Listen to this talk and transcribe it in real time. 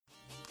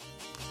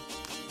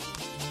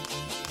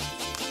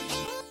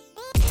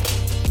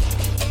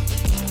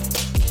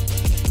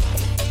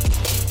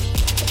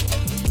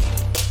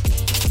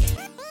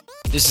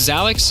This is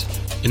Alex.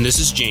 And this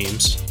is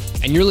James.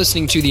 And you're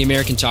listening to the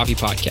American Toffee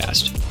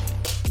Podcast.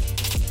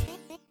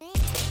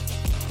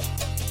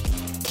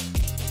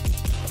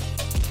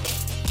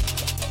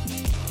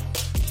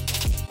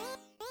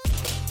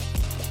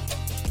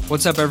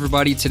 What's up,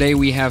 everybody? Today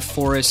we have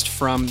Forrest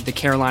from the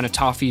Carolina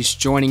Toffees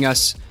joining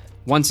us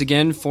once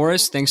again.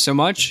 Forrest, thanks so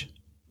much.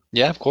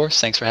 Yeah, of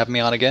course. Thanks for having me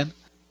on again.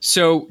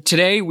 So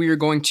today we are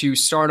going to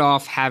start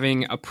off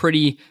having a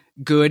pretty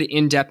good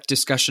in-depth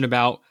discussion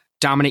about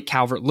Dominic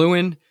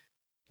Calvert-Lewin.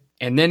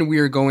 And then we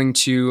are going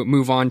to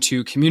move on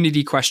to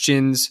community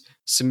questions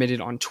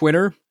submitted on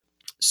Twitter.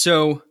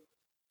 So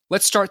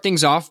let's start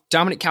things off.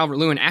 Dominic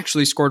Calvert-Lewin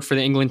actually scored for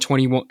the England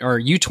 21 or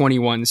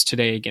U21s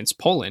today against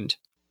Poland.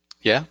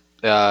 Yeah,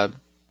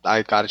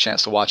 I got a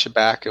chance to watch it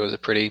back. It was a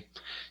pretty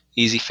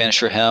easy finish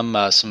for him.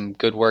 Some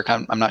good work.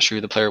 I'm not sure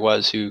who the player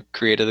was who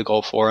created the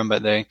goal for him,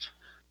 but they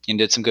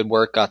did some good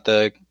work, got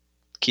the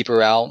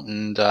keeper out,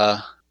 and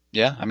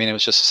it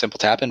was just a simple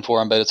tap in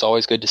for him, but it's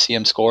always good to see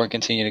him score and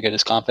continue to get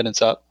his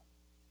confidence up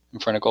in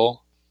front of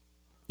goal.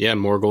 Yeah,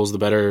 more goals the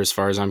better as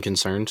far as I'm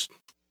concerned.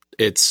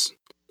 It's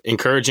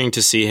encouraging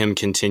to see him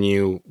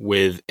continue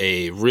with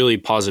a really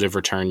positive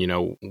return,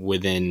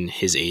 within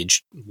his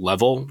age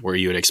level where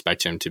you would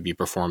expect him to be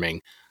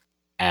performing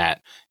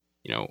at,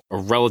 a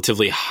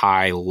relatively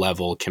high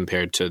level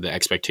compared to the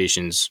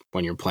expectations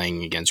when you're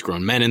playing against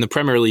grown men in the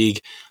Premier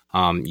League.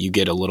 You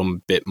get a little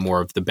bit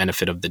more of the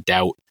benefit of the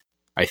doubt,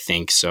 I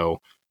think. So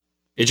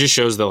it just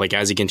shows that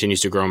as he continues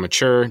to grow and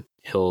mature,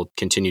 he'll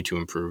continue to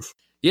improve.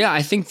 Yeah,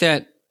 I think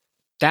that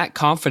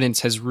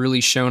confidence has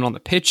really shown on the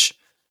pitch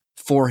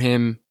for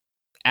him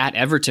at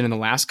Everton in the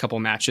last couple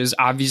matches.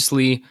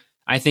 Obviously,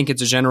 I think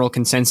it's a general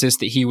consensus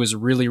that he was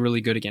really,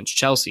 really good against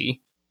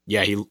Chelsea.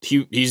 Yeah,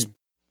 he's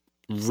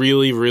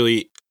really,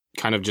 really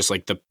kind of just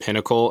like the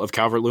pinnacle of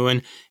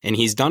Calvert-Lewin, and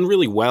he's done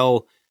really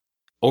well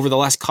over the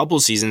last couple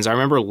seasons. I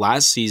remember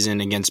last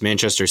season against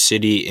Manchester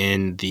City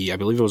in I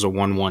believe it was a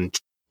 1-1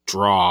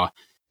 draw.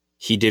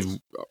 He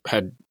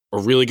had a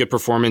really good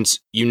performance.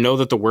 You know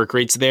that the work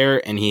rate's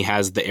there, and he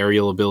has the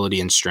aerial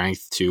ability and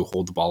strength to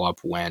hold the ball up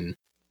when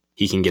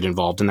he can get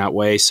involved in that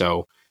way.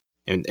 So,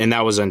 and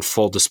that was on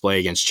full display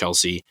against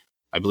Chelsea.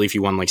 I believe he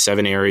won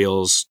 7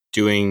 aerials,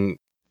 doing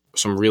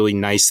some really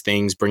nice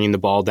things, bringing the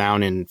ball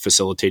down and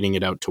facilitating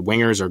it out to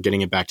wingers or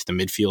getting it back to the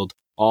midfield.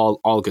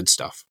 All good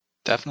stuff.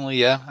 Definitely,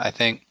 yeah. I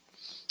think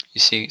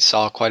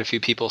saw quite a few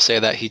people say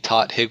that he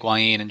taught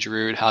Higuain and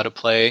Giroud how to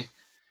play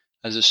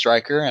as a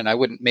striker, and I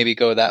wouldn't maybe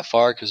go that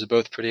far because they're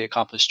both pretty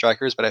accomplished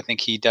strikers, but I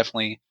think he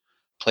definitely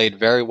played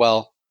very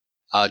well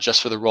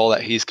just for the role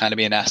that he's kind of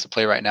being asked to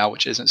play right now,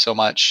 which isn't so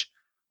much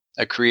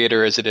a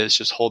creator as it is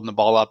just holding the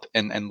ball up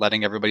and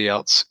letting everybody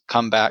else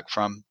come back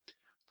from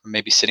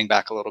maybe sitting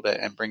back a little bit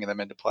and bringing them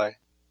into play.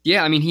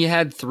 Yeah, I mean, he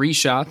had 3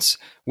 shots,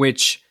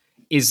 which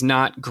is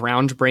not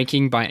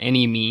groundbreaking by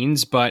any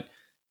means, but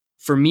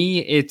for me,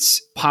 it's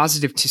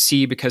positive to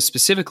see because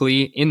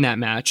specifically in that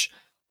match,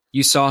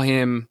 you saw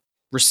him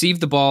receive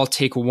the ball,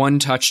 take 1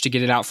 touch to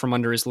get it out from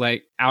under his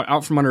leg,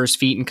 out from under his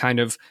feet and kind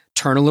of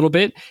turn a little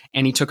bit.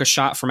 And he took a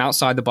shot from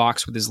outside the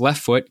box with his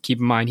left foot. Keep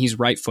in mind, he's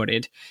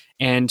right-footed.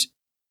 And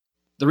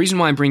the reason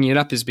why I'm bringing it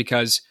up is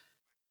because,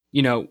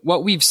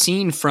 what we've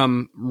seen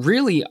from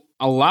really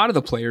a lot of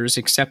the players,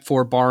 except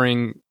for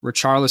barring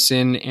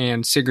Richarlison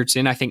and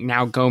Sigurdsson, I think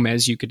now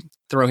Gomez, you could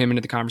throw him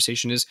into the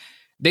conversation, is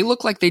they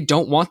look like they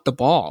don't want the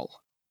ball.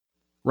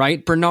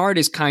 Right? Bernard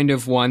is kind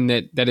of one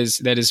that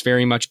is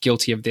very much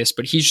guilty of this,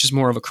 but he's just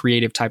more of a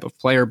creative type of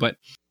player. But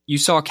you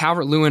saw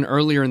Calvert-Lewin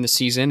earlier in the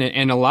season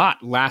and a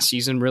lot last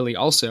season, really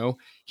also.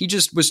 He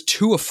just was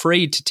too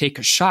afraid to take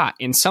a shot.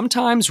 And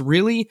sometimes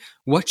really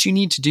what you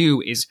need to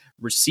do is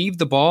receive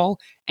the ball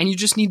and you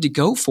just need to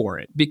go for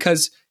it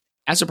because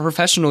as a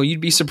professional,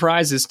 you'd be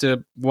surprised as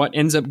to what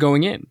ends up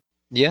going in.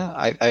 Yeah,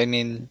 I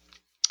mean,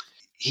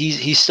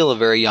 he's still a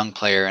very young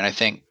player, and I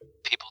think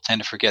people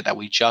tend to forget that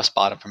we just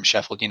bought him from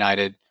Sheffield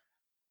United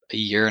a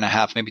year and a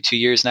half, maybe 2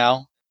 years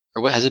now.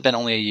 Or what has it been?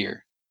 Only a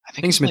year? I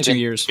think it's been 2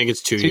 years. I think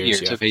it's 2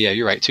 years. Yeah. Okay, yeah,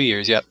 you're right. 2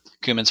 years. Yep.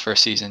 Koeman's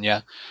first season.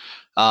 Yeah.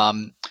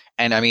 And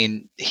I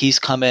mean, he's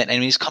come in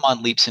and he's come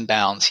on leaps and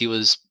bounds. He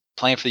was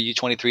playing for the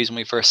U23s when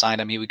we first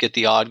signed him. He would get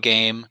the odd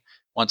game.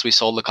 Once we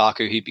sold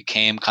Lukaku, he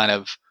became kind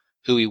of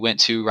who he went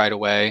to right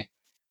away.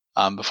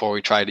 Before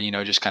we tried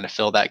to, just kind of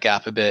fill that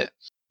gap a bit.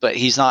 But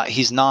he's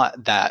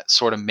not that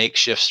sort of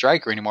makeshift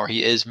striker anymore.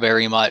 He is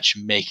very much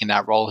making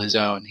that role his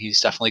own. He's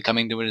definitely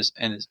coming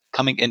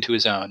into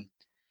his own.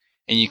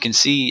 And you can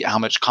see how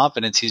much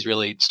confidence he's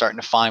really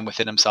starting to find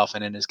within himself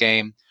and in his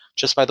game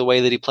just by the way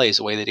that he plays,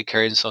 the way that he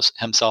carries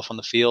himself on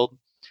the field.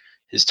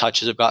 His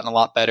touches have gotten a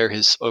lot better.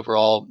 His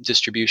overall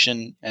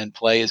distribution and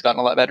play has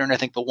gotten a lot better. And I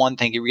think the one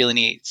thing he really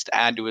needs to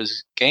add to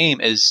his game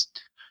is,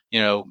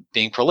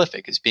 being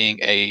prolific, is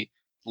being a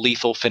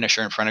lethal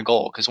finisher in front of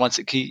goal. Because once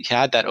he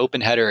had that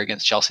open header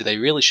against Chelsea, they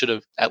really should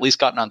have at least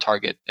gotten on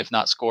target, if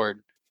not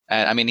scored.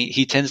 And I mean,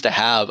 he tends to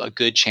have a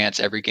good chance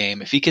every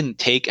game. If he can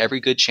take every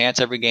good chance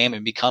every game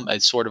and become a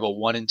sort of a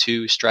 1 and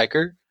 2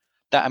 striker,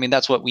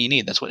 that's what we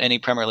need. That's what any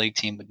Premier League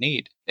team would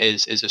need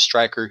is a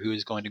striker who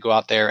is going to go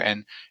out there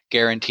and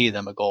guarantee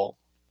them a goal.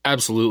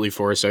 Absolutely,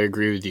 Forrest. I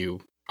agree with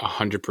you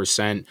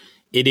 100%.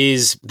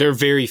 There are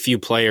very few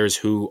players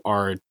who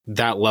are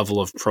that level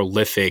of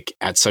prolific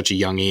at such a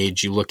young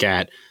age. You look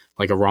at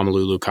like a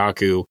Romelu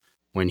Lukaku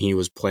when he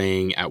was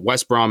playing at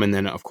West Brom and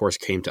then, of course,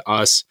 came to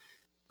us.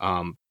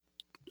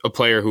 A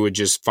player who would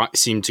just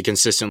seem to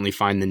consistently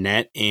find the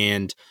net.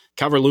 And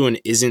Calvert-Lewin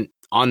isn't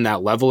on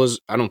that level.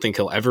 I don't think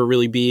he'll ever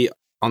really be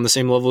on the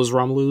same level as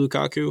Romelu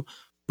Lukaku.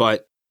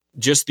 But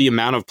just the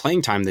amount of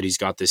playing time that he's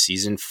got this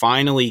season,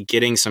 finally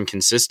getting some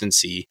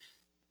consistency,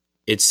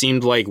 it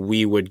seemed like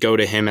we would go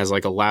to him as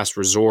like a last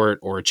resort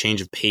or a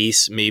change of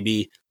pace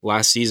maybe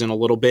last season a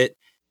little bit.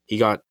 He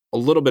got a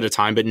little bit of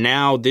time, but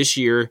now this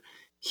year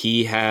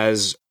he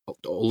has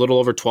a little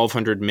over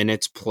 1,200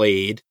 minutes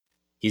played.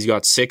 He's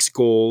got 6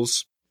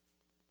 goals.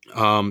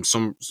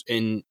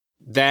 And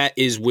that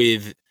is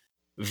with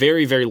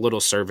very, very little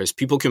service.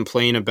 People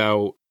complain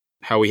about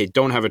how we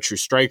don't have a true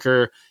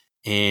striker,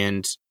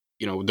 and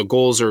the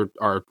goals are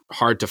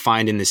hard to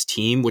find in this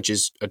team, which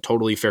is a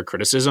totally fair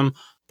criticism.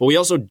 But we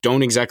also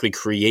don't exactly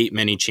create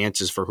many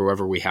chances for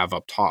whoever we have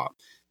up top.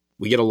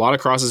 We get a lot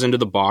of crosses into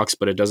the box,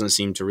 but it doesn't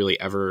seem to really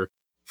ever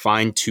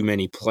find too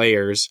many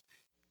players.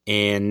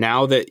 And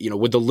now that,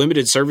 with the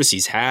limited service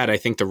he's had, I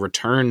think the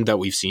return that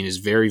we've seen is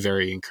very,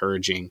 very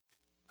encouraging.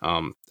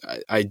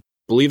 I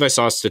believe I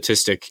saw a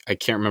statistic, I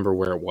can't remember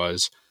where it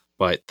was,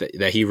 but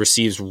that he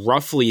receives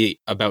roughly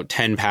about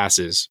 10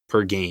 passes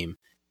per game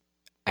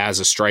as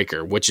a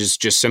striker, which is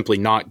just simply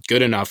not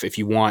good enough if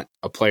you want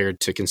a player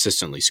to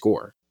consistently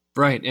score.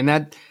 Right. And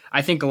that,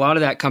 I think a lot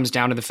of that comes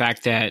down to the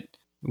fact that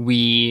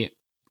we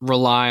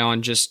rely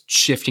on just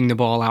shifting the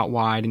ball out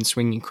wide and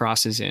swinging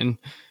crosses in,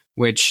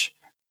 which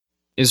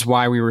is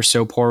why we were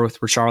so poor with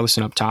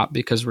Richarlison up top,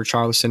 because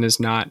Richarlison is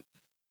not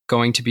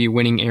going to be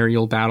winning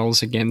aerial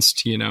battles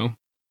against,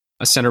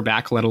 a center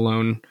back, let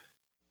alone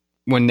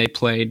when they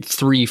played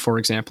 3, for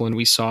example, and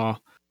we saw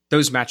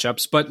those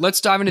matchups. But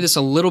let's dive into this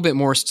a little bit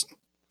more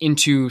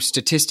into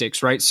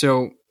statistics, right?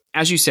 So,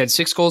 as you said,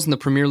 6 goals in the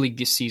Premier League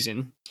this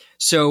season.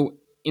 So,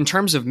 in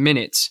terms of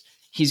minutes,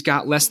 he's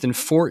got less than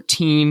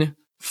 14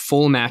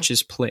 full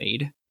matches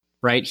played,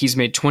 right? He's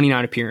made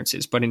 29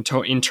 appearances, but in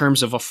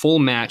terms of a full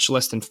match,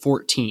 less than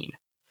 14.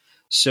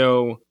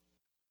 So,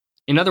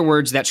 in other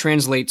words, that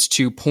translates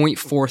to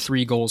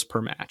 0.43 goals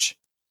per match,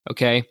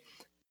 okay?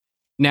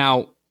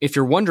 Now, if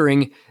you're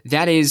wondering,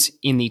 that is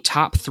in the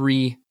top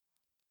 3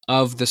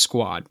 of the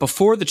squad.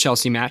 Before the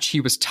Chelsea match,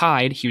 he was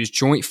tied. He was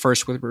joint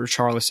first with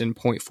Richarlison,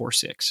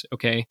 0.46,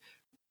 okay?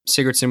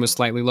 Sigurdsson was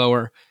slightly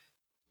lower.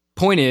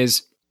 Point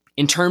is,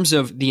 in terms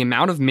of the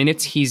amount of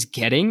minutes he's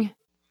getting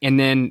and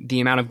then the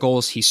amount of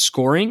goals he's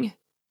scoring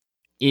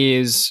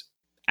is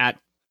at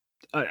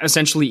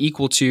essentially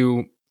equal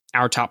to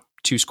our top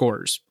 2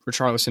 scorers,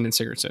 Richarlison and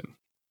Sigurdsson.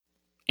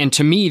 And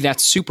to me,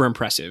 that's super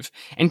impressive.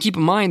 And keep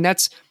in mind,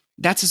 that's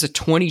as a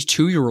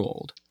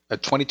 22-year-old. A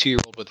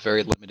 22-year-old with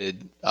very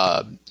limited,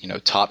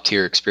 top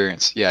tier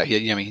experience. Yeah,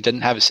 he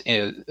didn't have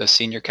a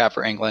senior cap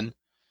for England,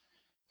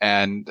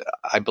 and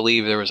I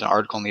believe there was an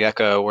article in the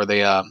Echo where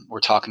they were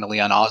talking to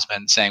Leon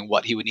Osman saying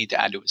what he would need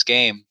to add to his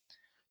game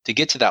to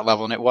get to that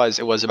level, and it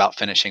was about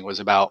finishing, it was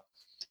about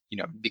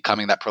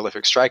becoming that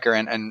prolific striker,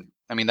 and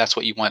I mean that's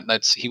what you want.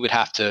 He would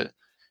have to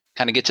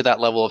kind of get to that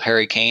level of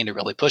Harry Kane to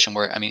really push him.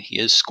 Where he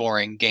is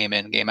scoring game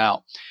in, game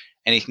out,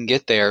 and he can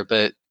get there,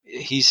 but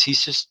he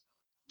just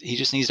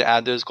needs to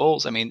add those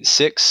goals.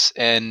 6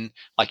 and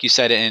like you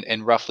said,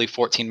 in roughly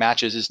 14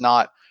 matches is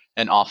not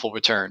an awful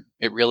return.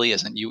 It really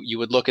isn't. You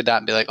would look at that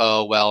and be like,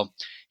 oh, well,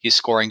 he's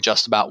scoring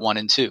just about 1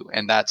 and 2.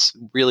 And that's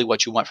really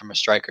what you want from a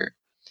striker.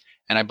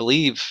 And I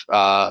believe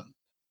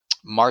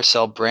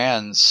Marcel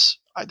Brands,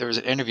 there was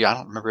an interview, I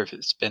don't remember if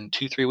it's been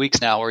 2-3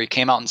 weeks now, where he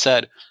came out and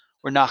said,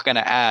 we're not going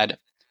to add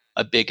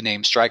a big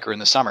name striker in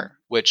the summer,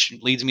 which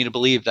leads me to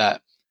believe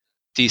that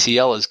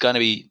DCL is going to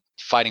be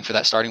fighting for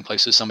that starting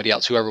place with somebody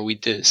else, whoever we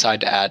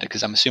decide to add,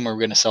 because I'm assuming we're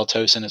going to sell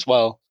Tosin as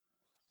well,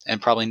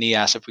 and probably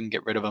Nias if we can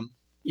get rid of him.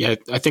 Yeah,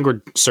 I think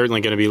we're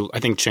certainly going to be. I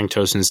think Cenk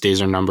Tosin's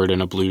days are numbered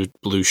in a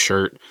blue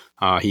shirt.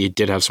 He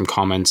did have some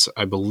comments,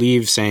 I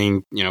believe,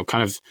 saying,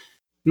 kind of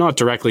not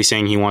directly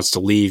saying he wants to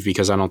leave,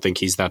 because I don't think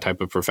he's that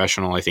type of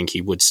professional. I think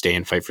he would stay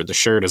and fight for the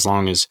shirt as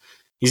long as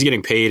he's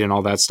getting paid and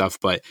all that stuff.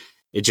 But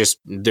I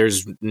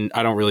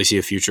don't really see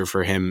a future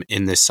for him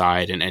in this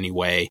side in any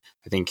way.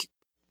 I think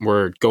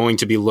we're going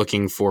to be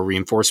looking for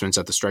reinforcements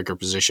at the striker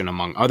position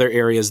among other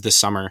areas this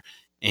summer.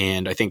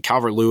 And I think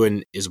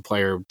Calvert-Lewin is a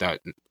player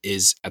that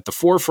is at the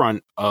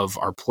forefront of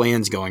our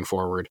plans going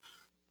forward.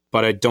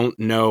 But I don't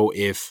know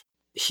if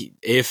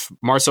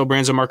Marcel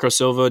Brands and Marco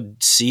Silva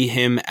see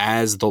him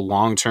as the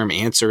long-term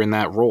answer in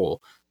that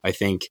role. I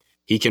think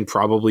he can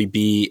probably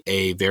be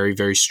a very,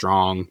 very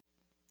strong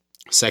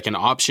second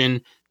option,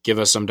 give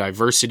us some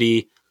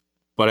diversity.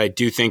 But I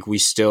do think we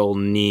still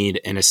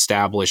need an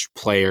established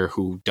player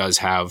who does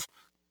have,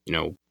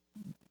 a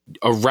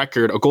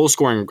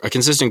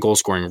consistent goal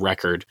scoring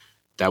record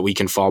that we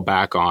can fall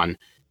back on,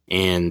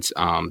 and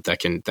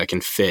that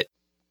can fit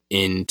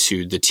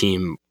into the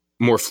team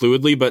more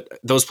fluidly, but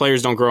those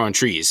players don't grow on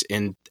trees.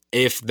 And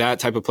if that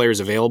type of player is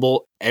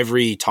available,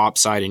 every top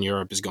side in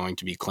Europe is going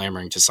to be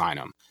clamoring to sign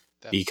him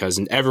because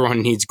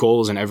everyone needs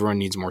goals and everyone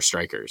needs more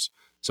strikers.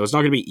 So it's not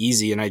going to be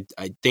easy. And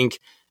I think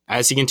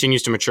as he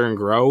continues to mature and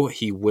grow,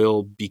 he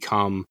will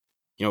become,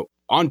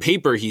 on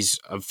paper, he's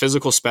a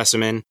physical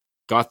specimen,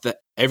 got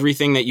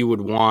everything that you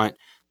would want,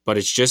 but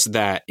it's just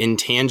that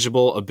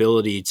intangible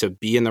ability to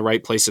be in the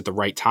right place at the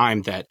right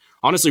time that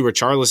honestly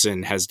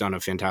Richarlison has done a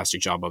fantastic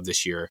job of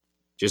this year.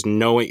 Just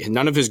knowing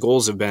none of his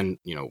goals have been,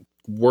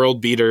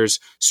 world beaters,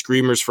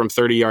 screamers from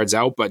 30 yards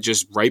out, but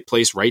just right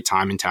place, right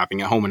time and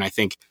tapping at home. And I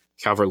think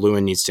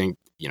Calvert-Lewin needs to,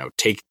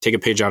 take a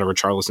page out of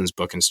Richarlison's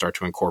book and start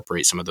to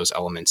incorporate some of those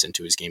elements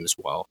into his game as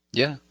well.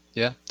 Yeah,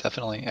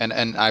 definitely. And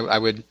I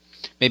would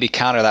maybe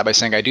counter that by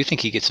saying I do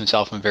think he gets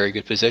himself in very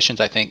good positions.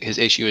 I think his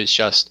issue is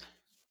just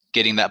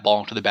getting that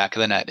ball into the back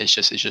of the net. It's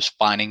just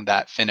finding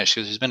that finish,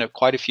 because there's been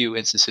quite a few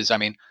instances. I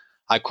mean,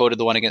 I quoted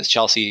the one against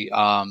Chelsea.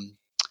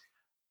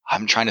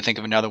 I'm trying to think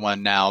of another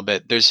one now,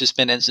 but there's just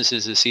been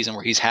instances this season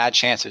where he's had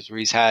chances, where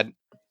he's had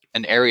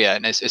an area,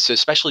 and it's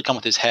especially come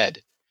with his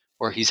head,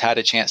 where he's had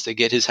a chance to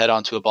get his head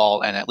onto a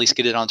ball and at least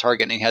get it on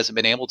target, and he hasn't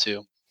been able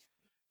to.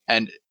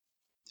 And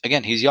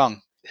again, he's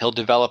young. He'll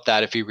develop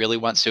that if he really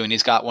wants to, and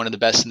he's got one of the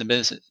best in the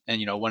business,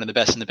 and one of the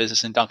best in the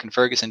business in Duncan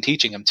Ferguson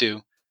teaching him to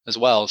as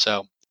well.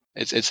 So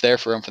it's there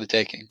for him for the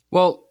taking.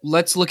 Well,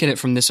 let's look at it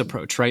from this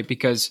approach, right?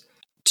 Because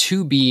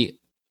to be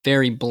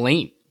very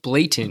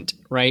blatant,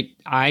 right?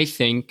 I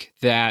think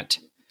that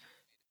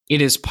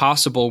it is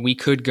possible we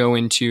could go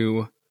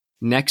into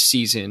next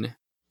season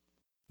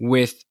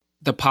with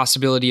the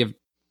possibility of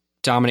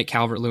Dominic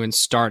Calvert-Lewin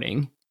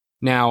starting.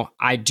 Now,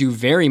 I do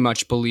very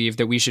much believe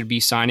that we should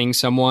be signing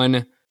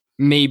someone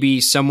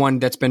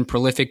that's been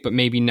prolific, but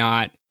maybe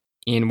not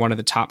in one of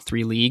the top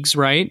 3 leagues,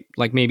 right?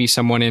 Like maybe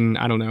someone in,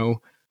 I don't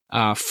know,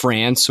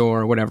 France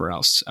or whatever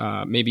else.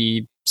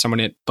 Maybe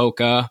someone at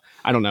Boca.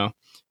 I don't know.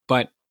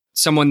 But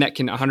someone that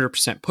can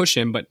 100% push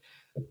him. But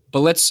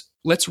let's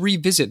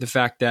revisit the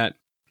fact that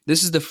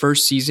this is the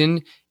first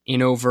season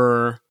in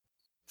over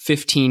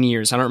 15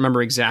 years. I don't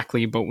remember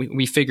exactly, but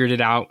we figured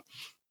it out.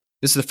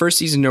 This is the first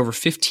season in over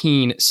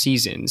 15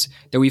 seasons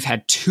that we've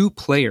had 2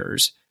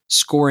 players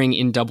scoring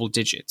in double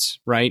digits,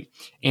 right?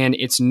 And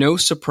it's no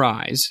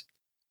surprise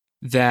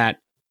that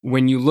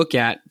when you look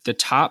at the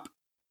top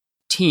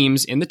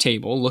teams in the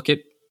table, look at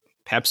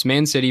Pep's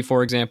Man City,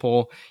 for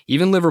example,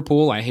 even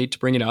Liverpool, I hate to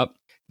bring it up,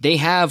 they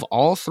have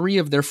all 3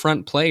 of their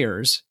front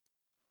players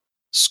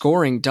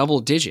scoring double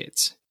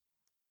digits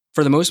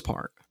for the most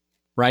part,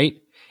 right?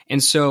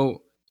 And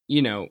so,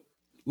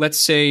 let's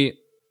say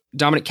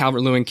Dominic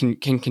Calvert-Lewin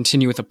can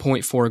continue with a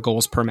 0.4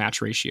 goals per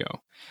match ratio.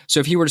 So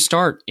if he were to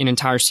start an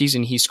entire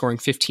season, he's scoring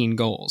 15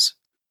 goals.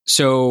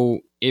 So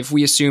if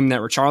we assume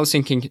that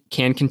Richarlison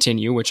can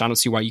continue, which I don't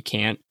see why you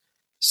can't,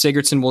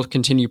 Sigurdsson will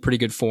continue pretty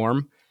good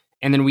form,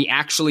 and then we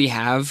actually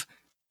have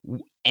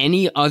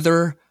any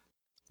other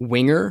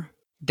winger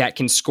that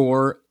can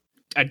score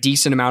a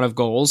decent amount of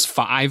goals,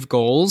 5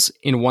 goals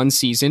in one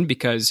season,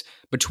 because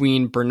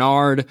between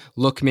Bernard,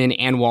 Lookman,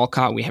 and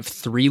Walcott, we have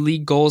 3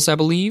 league goals, I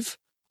believe,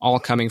 all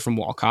coming from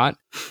Walcott.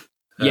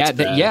 That's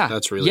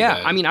really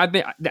bad. I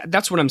mean,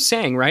 that's what I'm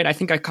saying, right? I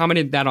think I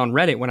commented that on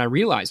Reddit when I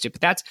realized it.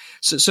 But that's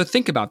so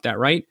think about that,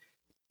 right?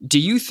 Do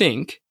you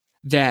think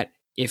that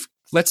if,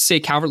 let's say,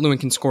 Calvert-Lewin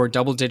can score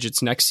double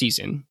digits next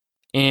season,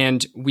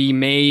 and we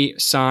may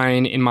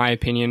sign, in my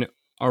opinion,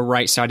 a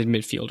right-sided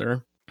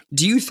midfielder,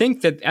 do you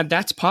think that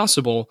that's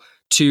possible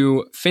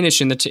to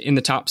finish in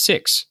the top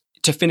 6,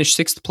 to finish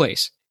 6th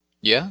place?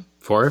 Yeah,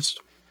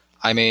 Forrest.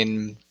 I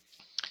mean,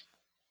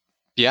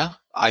 yeah,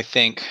 I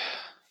think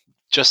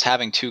just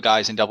having 2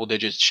 guys in double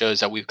digits shows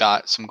that we've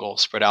got some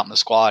goals spread out in the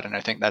squad. And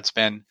I think that's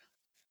been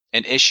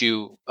an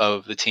issue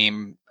of the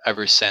team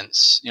ever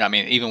since,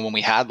 even when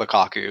we had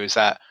Lukaku, is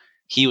that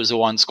he was the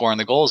one scoring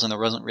the goals and there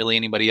wasn't really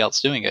anybody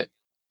else doing it.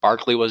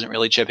 Barkley wasn't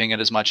really chipping it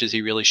as much as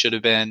he really should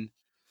have been.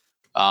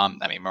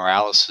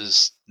 Morales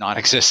is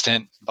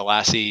non-existent.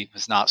 Balassi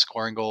was not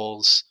scoring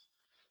goals.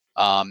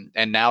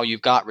 And now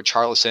you've got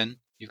Richarlison,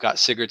 you've got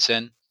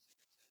Sigurdsson.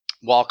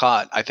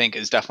 Walcott, I think,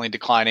 is definitely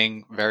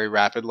declining very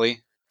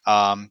rapidly.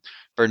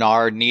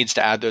 Bernard needs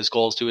to add those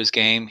goals to his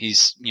game.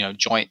 He's,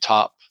 joint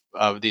top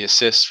of the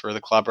assists for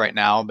the club right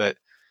now, but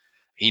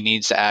he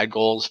needs to add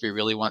goals if he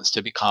really wants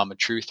to become a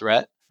true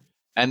threat.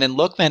 And then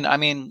Lookman,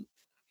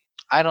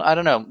 I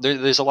don't know.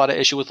 There's a lot of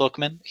issue with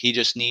Lookman. He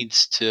just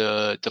needs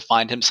to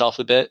find himself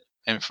a bit.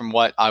 And from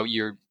what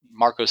your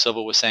Marco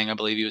Silva was saying, I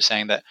believe he was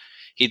saying that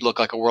he'd look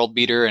like a world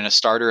beater and a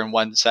starter in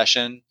one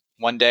session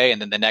one day,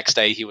 and then the next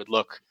day he would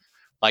look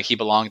like he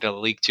belonged to a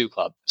League Two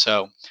club.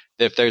 So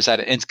if there's that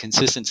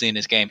inconsistency in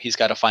his game, he's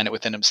got to find it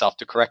within himself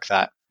to correct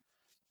that.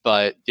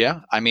 But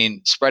yeah,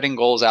 spreading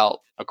goals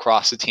out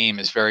across the team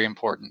is very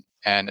important,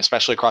 and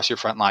especially across your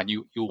front line.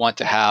 You want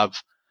to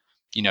have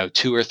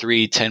 2 or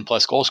 3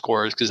 10+ goal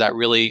scorers, because that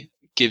really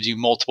gives you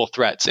multiple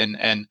threats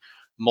and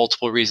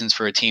multiple reasons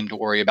for a team to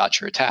worry about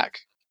your attack.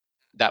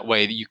 That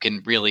way you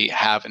can really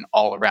have an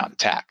all-around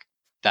attack.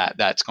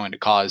 that's going to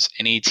cause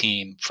any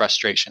team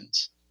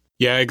frustrations.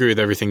 Yeah, I agree with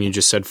everything you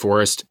just said,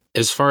 Forrest.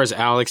 As far as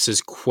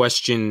Alex's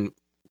question,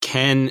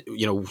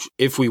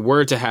 if we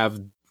were to have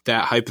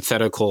that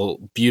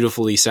hypothetical,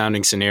 beautifully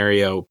sounding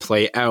scenario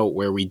play out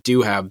where we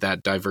do have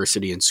that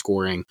diversity in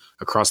scoring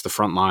across the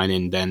front line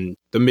and then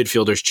the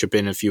midfielders chip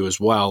in a few as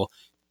well,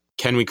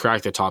 can we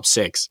crack the top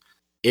 6?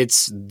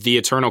 It's the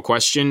eternal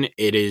question.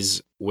 It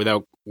is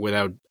without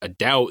a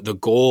doubt the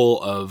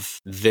goal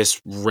of this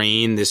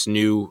reign, this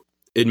new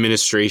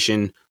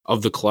administration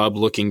of the club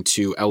looking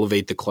to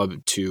elevate the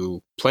club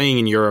to playing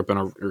in Europe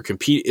and or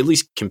compete, at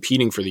least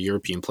competing for the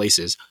European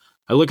places.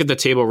 I look at the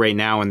table right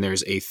now and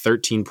there's a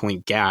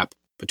 13-point gap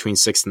between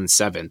 6th and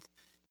 7th.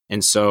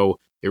 And so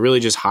it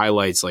really just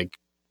highlights like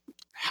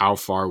how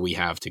far we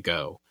have to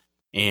go.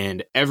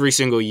 And every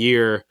single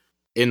year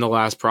in the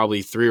last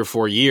probably 3 or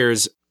 4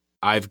 years,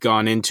 I've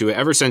gone into it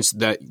ever since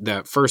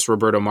that first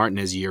Roberto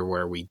Martinez year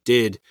where we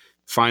did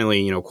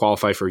finally,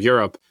 qualify for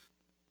Europe.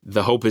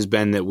 The hope has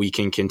been that we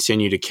can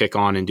continue to kick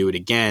on and do it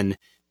again.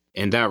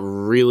 And that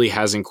really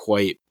hasn't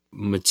quite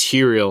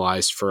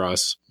materialized for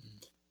us.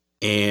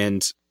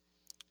 And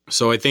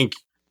so I think,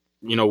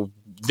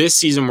 this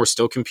season we're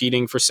still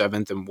competing for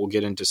 7th, and we'll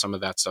get into some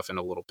of that stuff in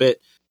a little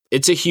bit.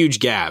 It's a huge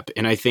gap.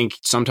 And I think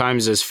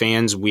sometimes as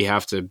fans, we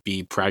have to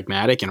be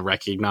pragmatic and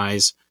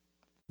recognize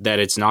that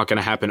it's not going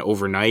to happen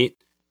overnight.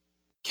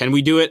 Can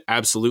we do it?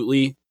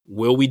 Absolutely.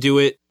 Will we do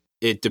it?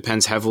 It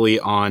depends heavily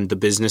on the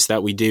business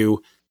that we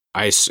do.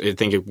 I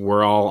think if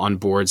we're all on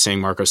board saying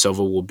Marco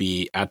Silva will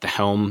be at the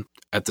helm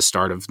at the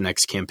start of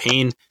next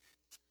campaign.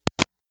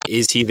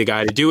 Is he the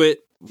guy to do it?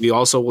 We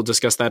also will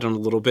discuss that in a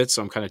little bit,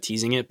 so I'm kind of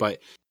teasing it, but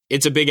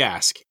it's a big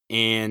ask.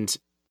 And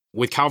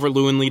with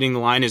Calvert-Lewin leading the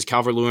line, is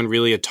Calvert-Lewin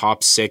really a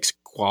top 6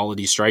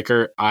 quality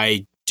striker?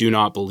 I do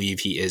not believe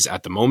he is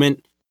at the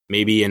moment.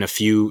 Maybe in a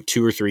few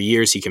 2 or 3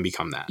 years, he can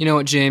become that. You know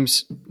what,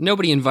 James?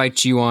 Nobody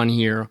invites you on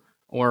here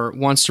or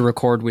wants to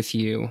record with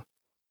you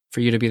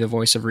for you to be the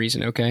voice of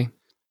reason, okay?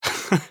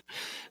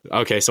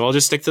 Okay, so I'll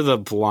just stick to the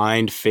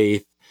blind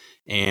faith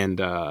and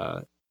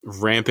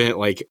rampant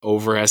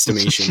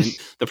overestimation.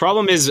 The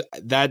problem is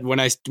that when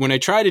I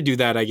try to do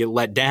that, I get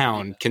let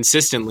down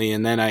consistently,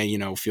 and then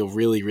I feel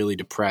really, really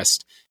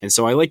depressed. And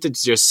so I like to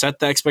just set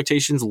the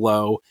expectations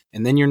low,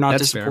 and then you're not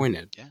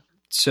disappointed. Fair. Yeah.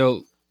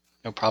 So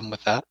no problem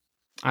with that.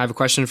 I have a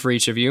question for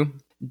each of you.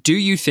 Do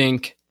you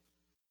think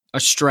a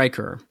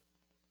striker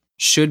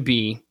should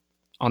be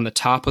on the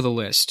top of the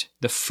list,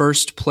 the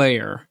first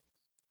player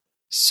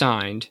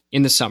signed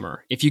in the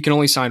summer? If you can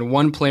only sign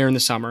one player in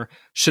the summer,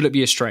 should it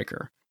be a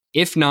striker?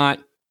 If not,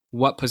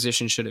 what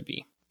position should it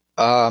be?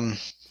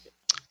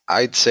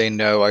 I'd say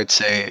no. I'd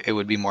say it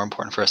would be more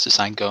important for us to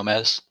sign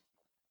Gomez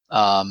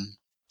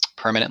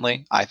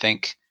permanently. I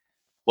think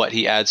what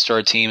he adds to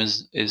our team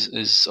is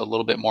a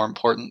little bit more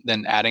important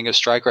than adding a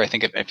striker. I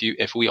think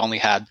if we only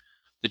had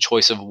the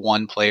choice of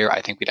one player,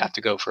 I think we'd have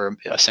to go for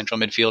a central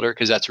midfielder,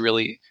 because that's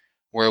really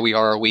where we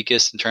are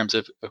weakest in terms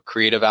of a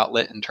creative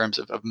outlet, in terms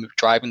of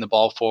driving the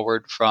ball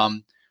forward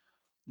from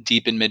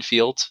deep in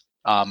midfield.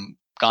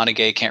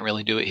 Ganagay can't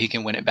really do it. He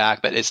can win it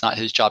back, but it's not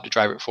his job to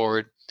drive it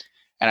forward.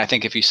 And I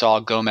think if you saw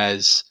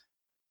Gomez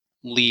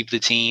leave the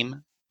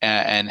team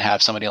and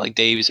have somebody like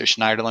Davies or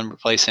Schneiderlin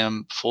replace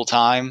him full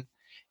time,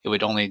 it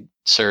would only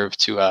serve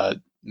to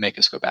make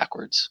us go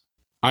backwards.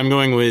 I'm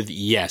going with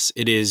yes,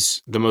 it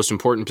is the most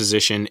important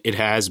position. It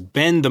has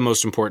been the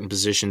most important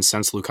position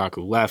since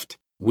Lukaku left.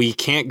 We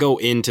can't go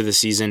into the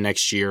season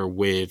next year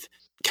with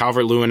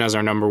Calvert-Lewin as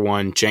our number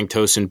one, Cenk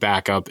Tosun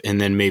backup, and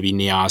then maybe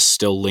Niasse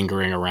still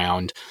lingering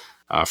around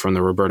from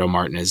the Roberto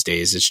Martinez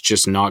days. It's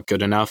just not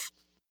good enough.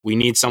 We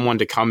need someone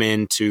to come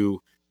in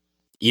to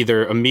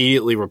either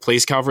immediately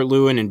replace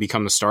Calvert-Lewin and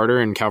become the starter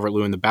and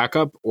Calvert-Lewin the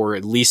backup, or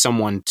at least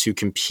someone to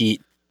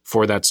compete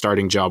for that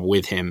starting job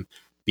with him,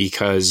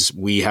 because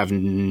we have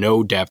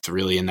no depth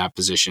really in that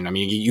position. I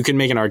mean, you can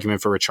make an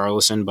argument for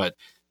Richarlison, but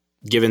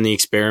given the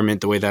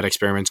experiment, the way that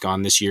experiment's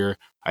gone this year,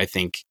 I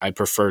think I'd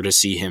prefer to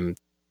see him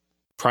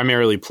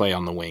primarily play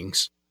on the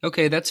wings.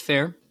 Okay, that's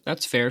fair.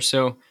 That's fair.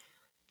 So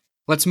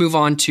let's move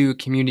on to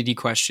community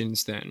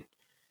questions then.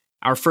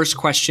 Our first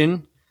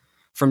question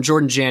from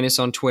Jordan Janis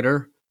on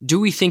Twitter: do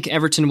we think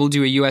Everton will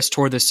do a U.S.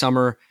 tour this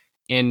summer,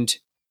 and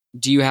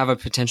do you have a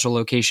potential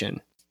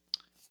location?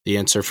 The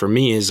answer for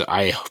me is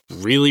I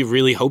really,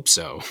 really hope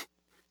so.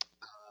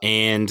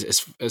 And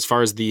as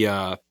far as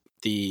the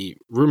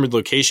rumored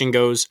location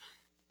goes,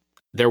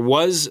 there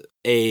was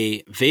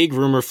a vague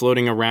rumor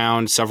floating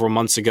around several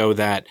months ago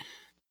that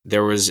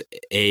there was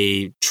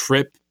a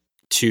trip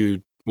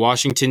to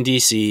Washington,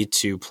 D.C.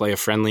 to play a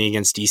friendly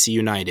against D.C.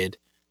 United.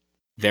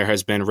 There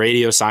has been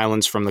radio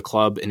silence from the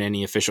club in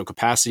any official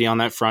capacity on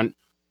that front.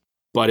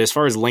 But as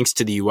far as links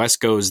to the U.S.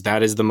 goes,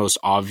 that is the most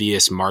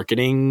obvious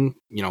marketing,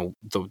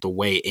 the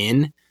way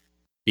in,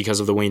 because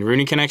of the Wayne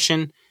Rooney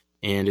connection.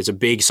 And it's a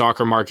big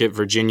soccer market,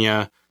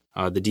 Virginia,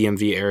 the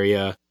DMV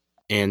area.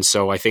 And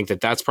so I think that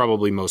that's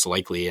probably most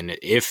likely. And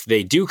if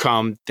they do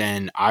come,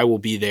 then I will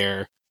be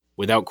there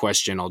without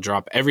question. I'll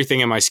drop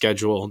everything in my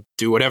schedule,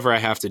 do whatever I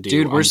have to do.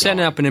 Dude, we're setting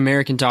going. up an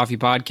American Toffee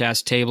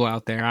podcast table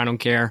out there. I don't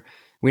care.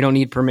 We don't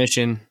need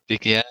permission.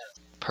 Yeah,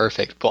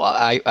 perfect. Well,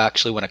 I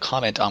actually want to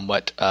comment on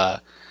what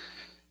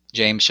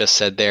James just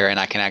said there, and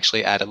I can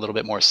actually add a little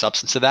bit more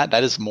substance to that.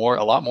 That is a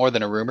lot more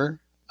than a rumor.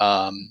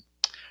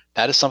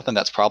 That is something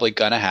that's probably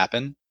going to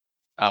happen.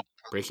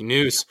 Breaking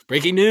news.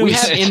 Breaking news. We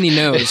have in the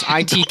nose.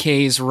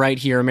 ITKs right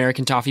here,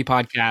 American Toffee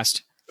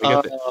Podcast.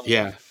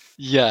 Yeah.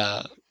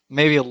 Yeah.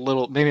 Maybe a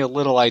little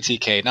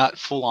ITK, not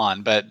full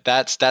on, but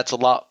that's got a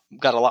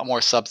lot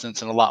more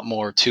substance and a lot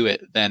more to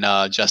it than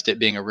just it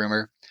being a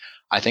rumor.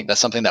 I think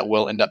that's something that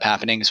will end up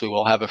happening. So we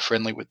will have a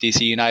friendly with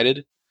DC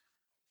United.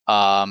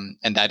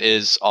 And that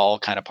is all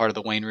kind of part of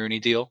the Wayne Rooney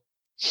deal.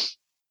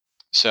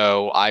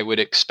 So I would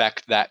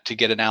expect that to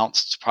get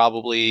announced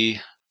probably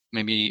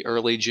maybe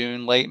early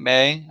June, late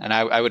May, and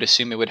I would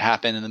assume it would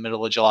happen in the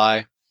middle of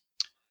July.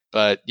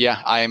 But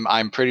yeah,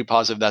 I'm pretty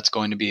positive that's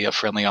going to be a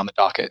friendly on the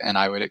docket, and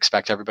I would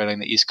expect everybody on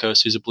the East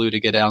Coast who's a Blue to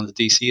get down to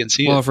DC and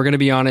see it. Well, if we're going to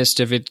be honest,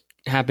 if it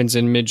happens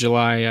in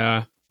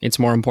mid-July, it's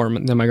more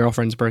important than my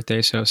girlfriend's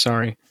birthday, so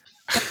sorry.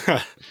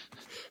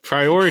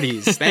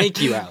 Priorities.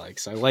 Thank you,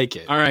 Alex. I like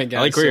it. All right, guys.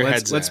 I like where your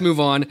head's let's at. move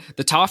on.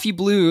 The Toffee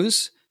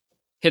Blues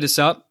hit us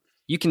up.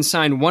 You can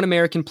sign one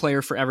American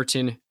player for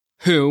Everton,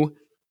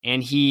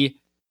 and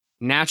he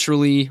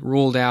naturally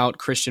ruled out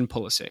Christian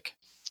Pulisic.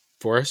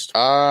 Forrest?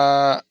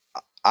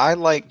 I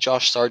like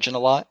Josh Sargent a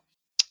lot,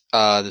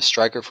 the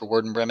striker for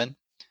Werder Bremen.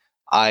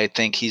 I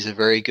think he's a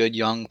very good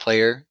young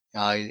player.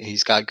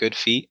 He's got good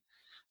feet.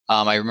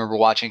 I remember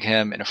watching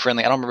him in a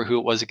friendly. I don't remember who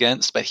it was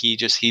against, but he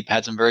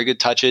had some very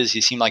good touches.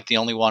 He seemed like the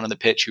only one on the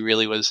pitch who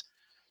really was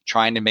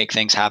trying to make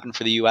things happen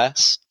for the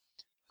U.S.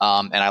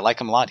 And I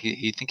like him a lot.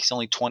 He think he's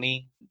only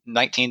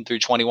 19 through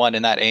 21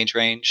 in that age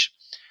range.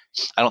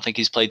 I don't think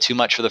he's played too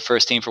much for the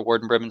first team for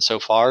Werder Bremen so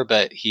far,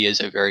 but he is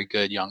a very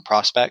good young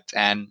prospect.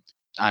 And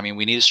I mean,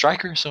 we need a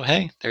striker. So,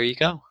 hey, there you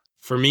go.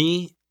 For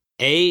me,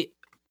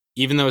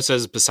 even though it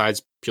says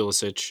besides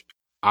Pulisic,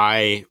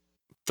 I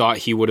thought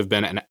he would have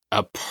been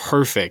a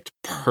perfect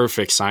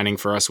signing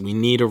for us. We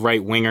need a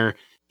right winger.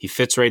 He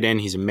fits right in.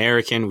 He's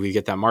American. We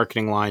get that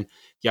marketing line,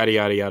 yada,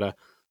 yada, yada.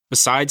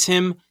 Besides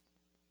him,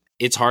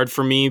 it's hard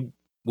for me.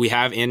 We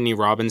have Anthony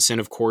Robinson,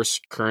 of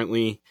course,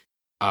 currently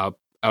out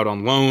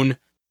on loan.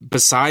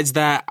 Besides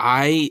that,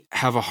 I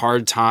have a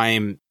hard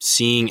time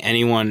seeing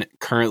anyone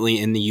currently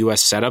in the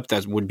U.S. setup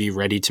that would be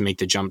ready to make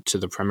the jump to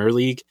the Premier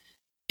League.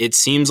 It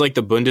seems like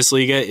the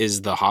Bundesliga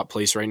is the hot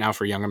place right now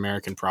for young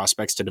American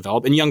prospects to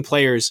develop, and young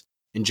players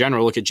in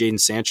general. Look at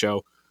Jadon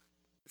Sancho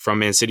from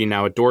Man City,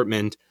 now at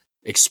Dortmund,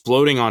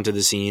 exploding onto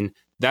the scene.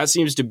 That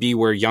seems to be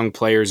where young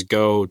players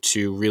go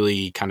to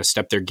really kind of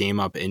step their game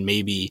up and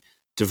maybe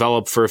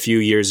develop for a few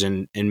years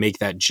and make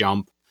that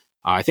jump.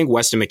 I think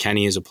Weston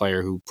McKennie is a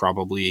player who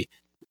probably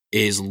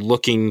is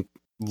looking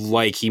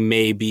like he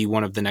may be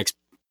one of the next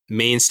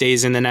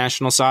mainstays in the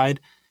national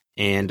side.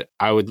 And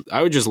I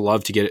would just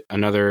love to get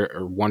another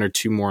or one or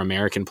two more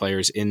American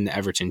players in the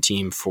Everton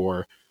team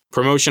for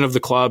promotion of the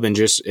club. And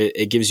just,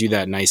 it gives you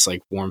that nice,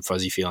 like warm,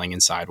 fuzzy feeling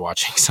inside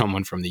watching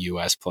someone from the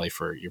US play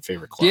for your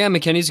favorite club. Yeah,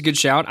 McKennie's a good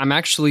shout. I'm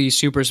actually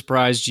super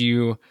surprised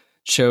you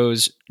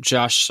chose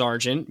Josh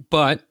Sargent,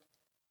 but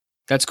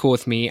that's cool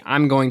with me.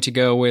 I'm going to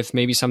go with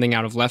maybe something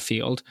out of left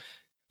field.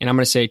 And I'm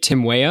going to say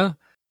Tim Weah.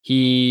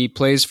 He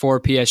plays for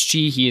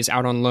PSG. He is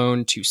out on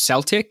loan to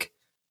Celtic.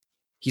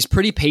 He's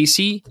pretty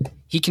pacey.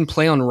 He can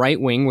play on right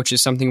wing, which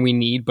is something we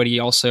need, but he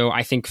also,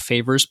 I think,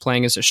 favors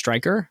playing as a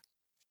striker.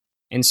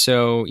 And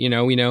so,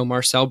 we know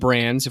Marcel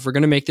Brands. If we're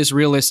going to make this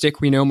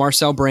realistic, we know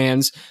Marcel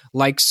Brands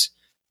likes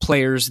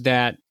players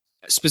that,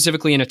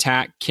 specifically in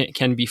attack,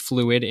 can be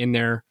fluid in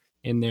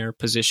their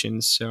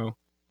positions. So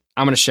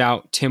I'm going to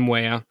shout Tim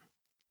Weah,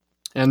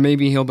 and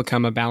maybe he'll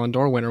become a Ballon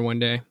d'Or winner one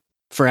day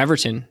for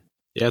Everton.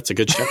 Yeah, it's a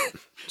good shout.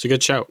 It's a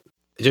good shout.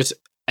 Just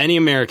any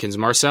Americans,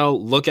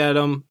 Marcel, look at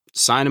them,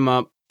 sign them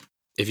up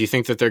if you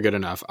think that they're good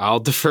enough. I'll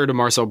defer to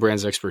Marcel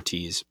Brand's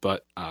expertise.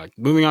 But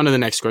moving on to the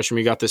next question,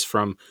 we got this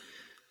from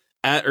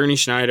at Ernie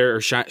Schneider,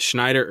 or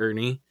Schneider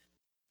Ernie.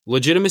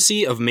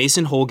 Legitimacy of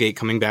Mason Holgate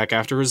coming back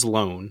after his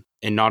loan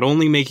and not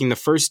only making the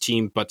first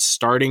team, but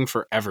starting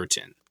for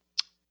Everton.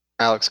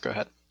 Alex, go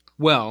ahead.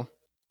 Well,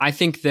 I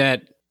think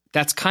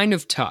that's kind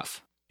of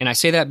tough. And I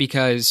say that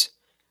because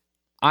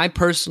I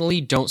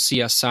personally don't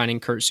see us signing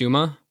Kurt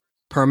Zouma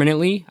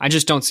permanently. I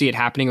just don't see it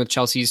happening with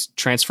Chelsea's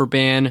transfer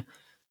ban.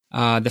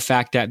 The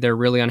fact that they're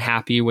really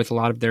unhappy with a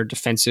lot of their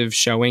defensive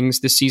showings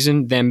this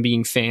season, them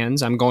being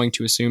fans, I'm going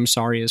to assume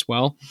sorry as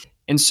well.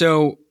 And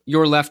so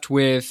you're left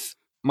with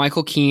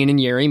Michael Keane and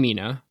Yerry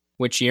Mina,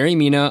 which Yerry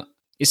Mina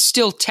is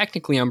still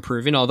technically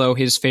unproven, although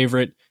his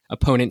favorite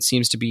opponent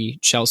seems to be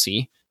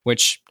Chelsea,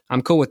 which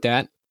I'm cool with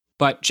that.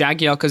 But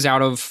Jagielka's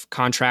out of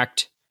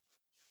contract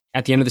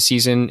at the end of the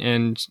season,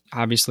 and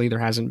obviously there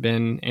hasn't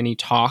been any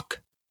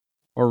talk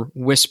or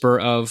whisper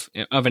of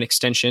an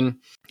extension.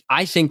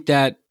 I think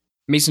that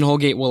Mason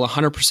Holgate will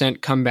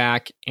 100% come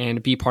back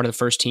and be part of the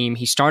first team.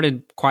 He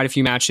started quite a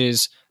few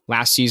matches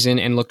last season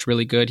and looked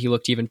really good. He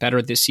looked even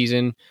better this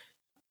season.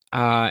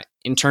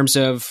 In terms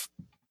of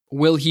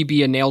will he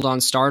be a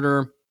nailed-on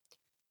starter,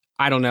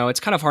 I don't know. It's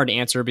kind of hard to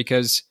answer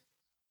because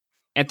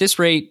at this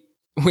rate,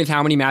 with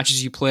how many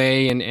matches you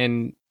play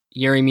and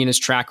Yerry Mina's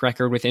track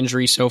record with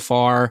injury so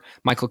far,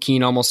 Michael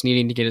Keane almost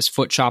needing to get his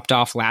foot chopped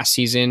off last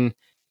season,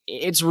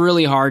 it's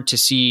really hard to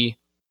see,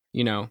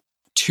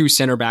 two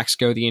center backs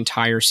go the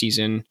entire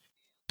season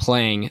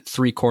playing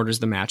 3/4 of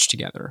the match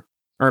together,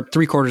 or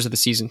 3/4 of the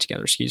season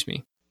together, excuse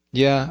me.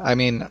 Yeah, I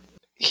mean,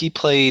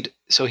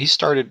 he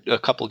started a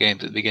couple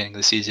games at the beginning of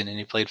the season and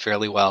he played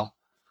fairly well.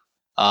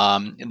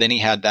 And then he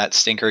had that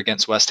stinker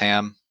against West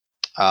Ham,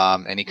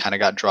 and he kind of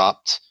got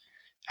dropped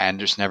and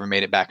just never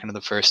made it back into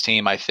the first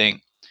team. I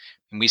think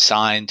when we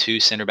signed 2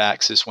 center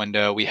backs this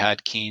window, we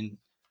had Keane,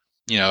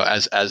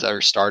 as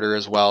our starter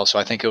as well. So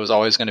I think it was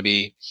always going to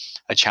be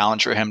a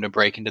challenge for him to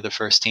break into the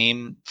first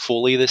team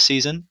fully this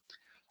season.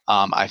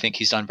 I think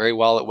he's done very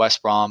well at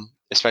West Brom,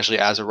 especially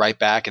as a right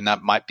back, and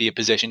that might be a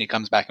position he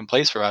comes back and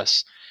plays for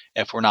us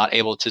if we're not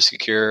able to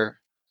secure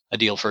a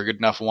deal for a good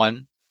enough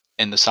one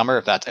in the summer,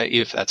 if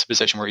that's a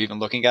position we're even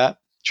looking at,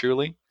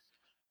 truly.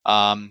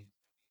 But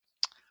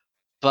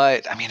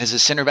I mean, as a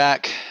center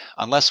back,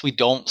 unless we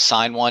don't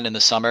sign one in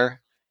the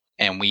summer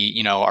and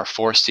we, are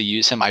forced to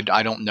use him, I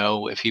don't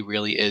know if he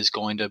really is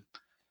going to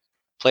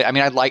play. I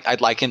mean,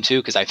 I'd like him to,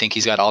 because I think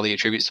he's got all the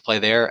attributes to play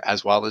there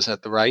as well as on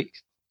the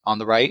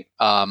right.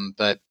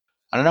 But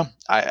I don't know.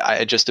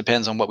 It just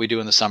depends on what we do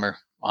in the summer,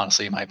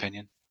 honestly, in my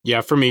opinion.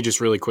 Yeah, for me,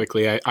 just really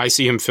quickly, I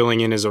see him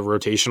filling in as a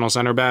rotational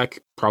center back,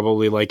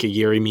 probably like a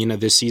Yerry Mina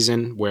this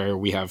season, where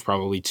we have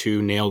probably 2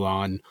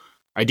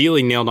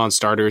 ideally nailed on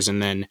starters,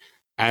 and then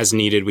as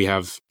needed, we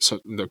have a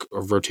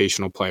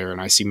rotational player,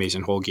 and I see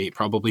Mason Holgate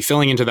probably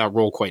filling into that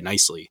role quite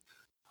nicely.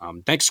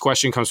 Next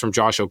question comes from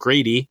Josh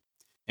O'Grady,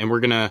 and we're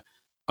going to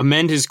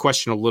amend his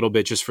question a little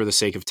bit just for the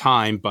sake of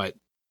time, but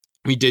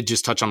we did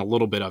just touch on a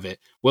little bit of it.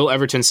 Will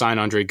Everton sign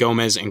Andre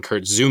Gomez and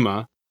Kurt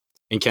Zouma?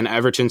 And can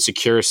Everton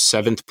secure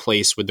 7th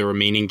place with the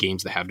remaining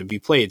games that have to be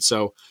played?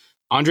 So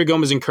Andre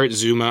Gomez and Kurt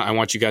Zouma, I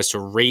want you guys to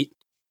rate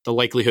the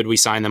likelihood we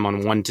sign them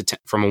on 1 to 10,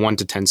 from a 1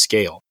 to 10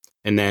 scale.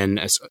 And then,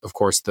 of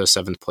course, the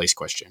 7th place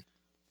question.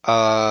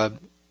 I'd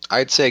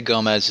say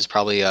Gomez is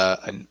probably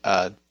an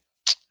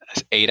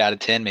 8 out of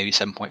 10, maybe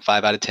 7.5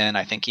 out of 10.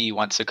 I think he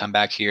wants to come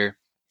back here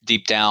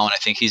deep down. I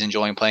think he's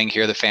enjoying playing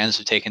here. The fans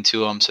have taken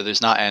to him. So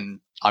and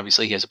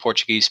obviously he has a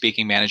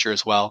Portuguese-speaking manager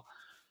as well.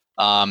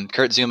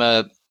 Kurt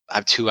Zouma, I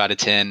have 2 out of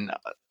 10.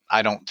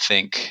 I don't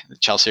think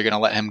Chelsea are going to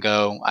let him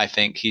go. I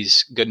think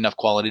he's good enough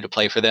quality to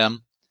play for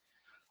them.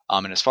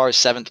 And as far as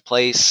 7th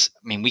place,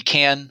 I mean, we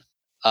can,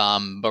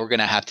 but we're going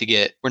to have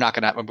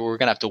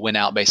to win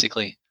out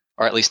basically,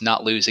 or at least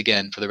not lose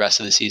again for the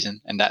rest of the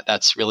season. And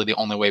that's really the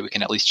only way we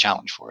can at least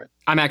challenge for it.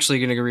 I'm actually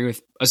going to agree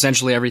with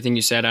essentially everything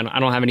you said. I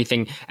don't have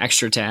anything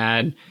extra to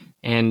add.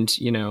 And,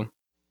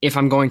 if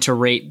I'm going to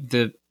rate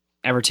the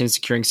Everton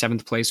securing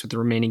 7th place with the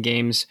remaining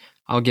games,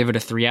 I'll give it a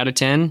 3 out of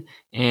 10.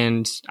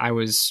 And I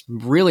was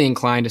really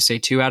inclined to say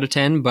 2 out of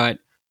 10, but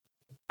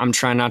I'm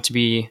trying not to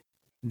be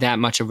that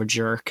much of a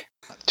jerk.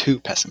 Too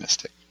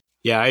pessimistic.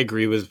 Yeah, I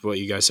agree with what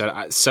you guys said.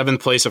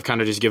 7th place, I've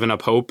kind of just given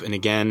up hope. And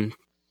again,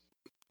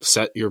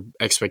 set your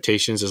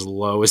expectations as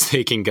low as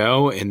they can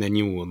go, and then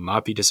you will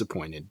not be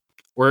disappointed.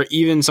 Or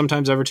even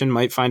sometimes Everton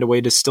might find a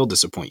way to still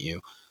disappoint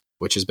you,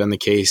 which has been the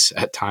case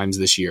at times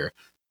this year.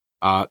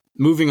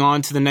 Moving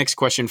on to the next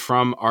question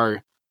from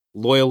our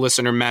loyal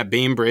listener, Matt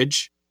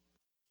Bainbridge.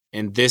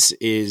 And this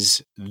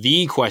is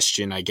the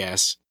question, I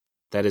guess,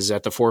 that is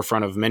at the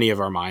forefront of many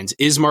of our minds.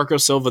 Is Marco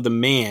Silva the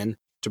man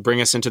to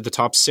bring us into the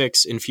top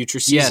 6 in future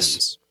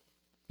seasons?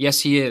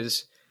 Yes, he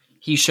is.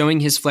 He's showing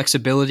his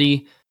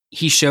flexibility.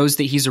 He shows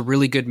that he's a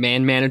really good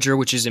man manager,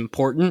 which is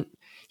important.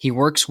 He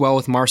works well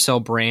with Marcel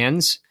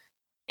Brands.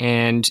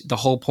 And the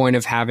whole point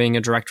of having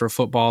a director of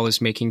football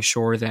is making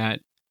sure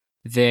that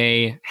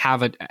they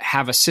have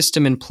a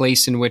system in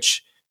place in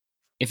which,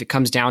 if it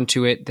comes down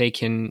to it, they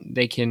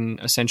can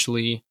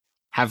essentially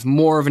have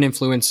more of an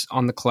influence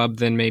on the club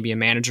than maybe a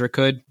manager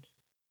could.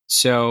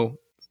 So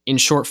in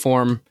short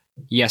form,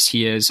 yes,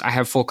 he is. I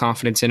have full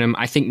confidence in him.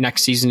 I think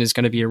next season is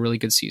going to be a really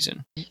good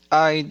season.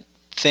 I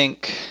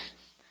think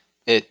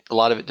a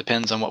lot of it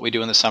depends on what we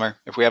do in the summer.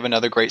 If we have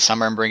another great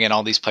summer and bring in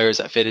all these players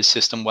that fit his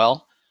system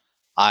well,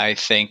 I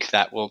think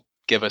that will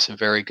give us a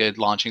very good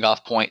launching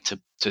off point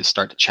to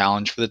start to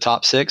challenge for the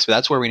top 6. But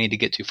that's where we need to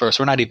get to first.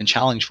 We're not even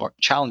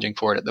challenging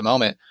for it at the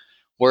moment.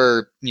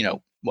 We're,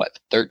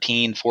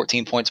 13,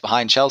 14 points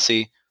behind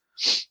Chelsea.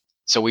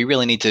 So we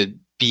really need to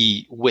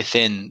be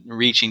within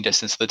reaching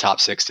distance of the top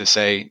 6 to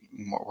say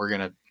we're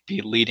going to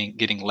be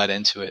getting led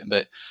into it.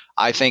 But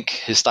I think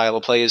his style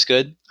of play is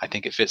good. I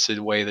think it fits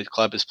the way the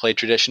club has played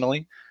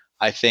traditionally.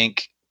 I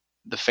think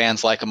the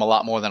fans like him a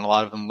lot more than a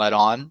lot of them let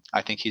on.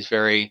 I think he's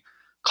very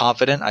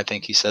confident. I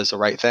think he says the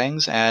right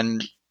things.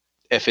 And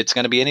if it's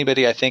going to be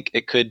anybody, I think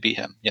it could be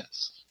him.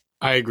 Yes.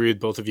 I agree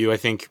with both of you. I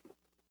think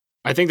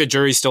the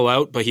jury's still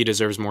out, but he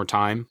deserves more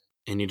time,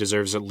 and he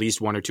deserves at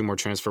least 1 or 2 more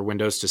transfer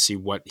windows to see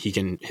if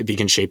he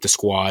can shape the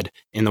squad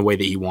in the way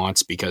that he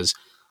wants, because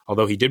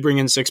although he did bring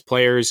in 6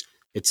 players,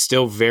 it's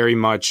still very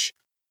much,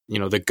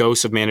 the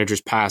ghosts of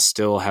managers past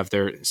still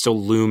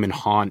loom and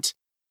haunt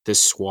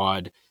this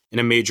squad in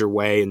a major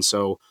way. And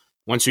so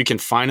once we can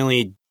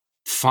finally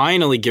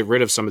get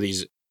rid of some of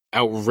these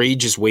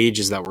outrageous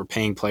wages that we're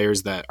paying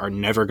players that are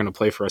never going to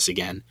play for us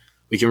again,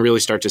 we can really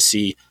start to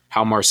see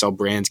how Marcel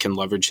Brands can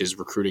leverage his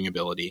recruiting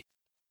ability.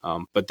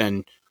 But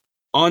then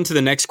on to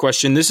the next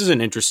question. This is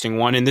an interesting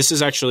one, and this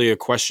is actually a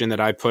question that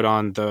I put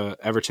on the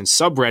Everton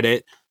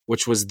subreddit,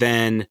 which was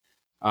then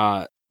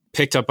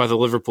picked up by the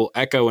Liverpool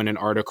Echo in an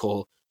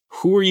article.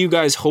 Who are you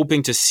guys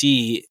hoping to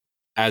see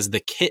as the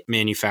kit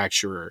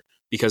manufacturer?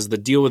 Because the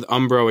deal with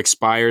Umbro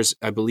expires,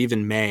 I believe,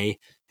 in May.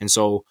 And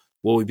so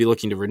will we be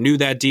looking to renew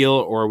that deal,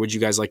 or would you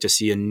guys like to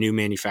see a new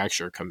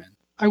manufacturer come in?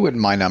 I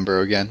wouldn't mind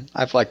Umbro again.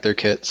 I've liked their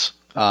kits.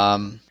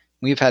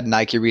 We've had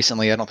Nike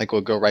recently. I don't think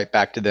we'll go right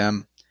back to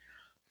them.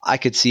 I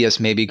could see us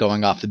maybe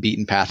going off the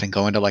beaten path and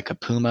going to like a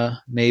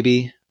Puma,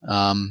 maybe.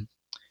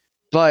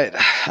 But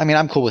I mean,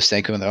 I'm cool with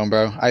staying with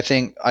Umbro. I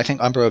think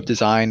Umbro have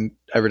designed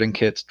Everton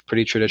kits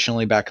pretty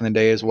traditionally back in the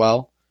day as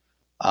well.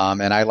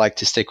 And I like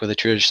to stick with the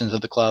traditions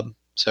of the club.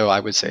 So I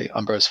would say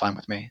Umbro is fine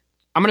with me.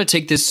 I'm going to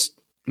take this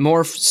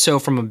more so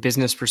from a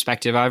business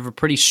perspective. I have a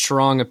pretty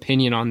strong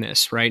opinion on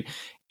this, right?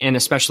 And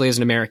especially as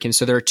an American.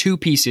 So there are two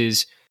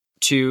pieces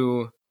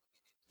to,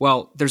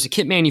 well, there's a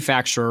kit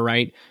manufacturer,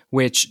 right?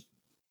 Which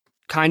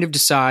kind of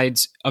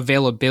decides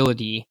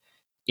availability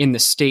in the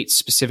States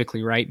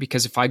specifically, right?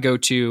 Because if I go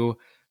to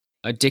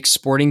a Dick's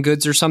Sporting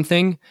Goods or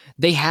something,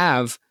 they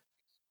have,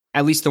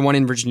 at least the one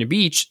in Virginia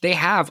Beach, they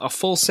have a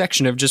full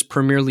section of just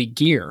Premier League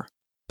gear.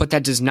 But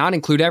that does not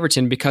include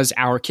Everton because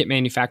our kit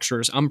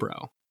manufacturer is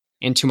Umbro.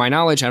 And to my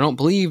knowledge, I don't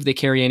believe they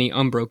carry any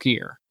Umbro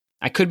gear.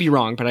 I could be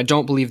wrong, but I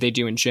don't believe they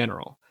do in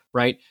general,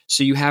 right?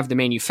 So you have the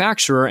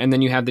manufacturer and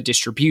then you have the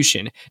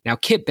distribution. Now,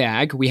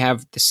 Kitbag, we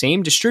have the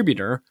same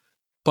distributor,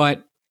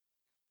 but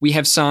we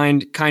have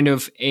signed kind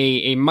of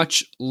a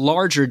much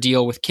larger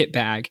deal with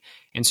Kitbag.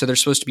 And so they're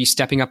supposed to be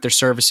stepping up their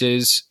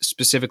services,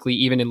 specifically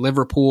even in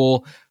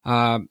Liverpool,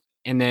 and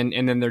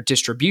then their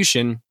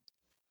distribution.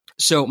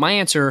 So my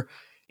answer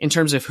in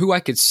terms of who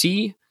I could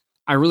see,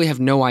 I really have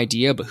no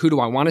idea, but who do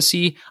I want to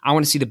see? I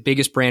want to see the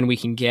biggest brand we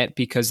can get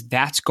because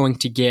that's going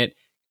to get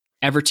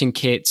Everton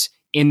kits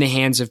in the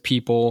hands of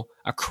people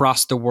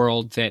across the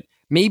world that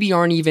maybe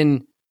aren't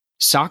even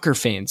soccer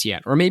fans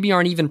yet, or maybe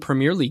aren't even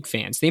Premier League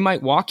fans. They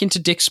might walk into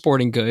Dick's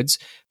Sporting Goods,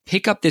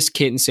 pick up this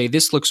kit and say,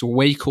 this looks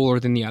way cooler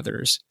than the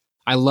others.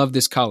 I love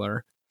this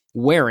color,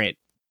 wear it.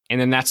 And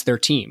then that's their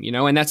team,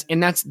 and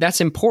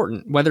that's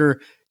important.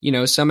 Whether,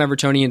 some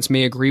Evertonians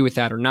may agree with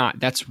that or not,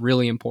 that's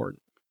really important.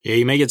 Yeah,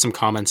 you may get some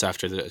comments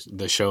after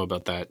the show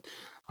about that.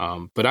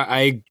 But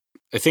I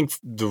think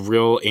the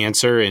real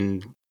answer,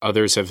 and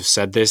others have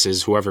said this,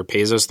 is whoever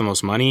pays us the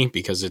most money,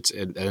 because it's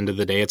at the end of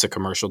the day, it's a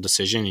commercial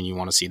decision and you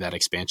want to see that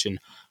expansion.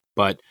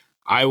 But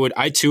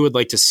I too would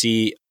like to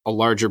see a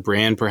larger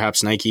brand,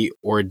 perhaps Nike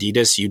or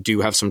Adidas. You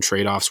do have some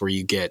trade-offs where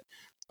you get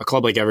a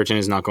club like Everton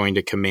is not going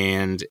to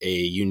command a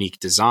unique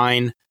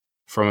design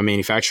from a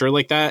manufacturer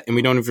like that. And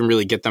we don't even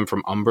really get them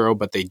from Umbro,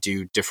 but they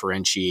do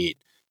differentiate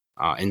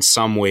in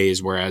some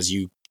ways, whereas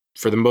you,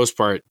 for the most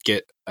part,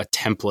 get a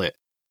template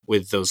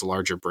with those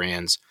larger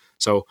brands.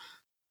 So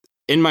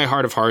in my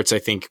heart of hearts, I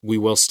think we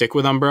will stick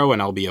with Umbro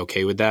and I'll be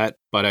okay with that.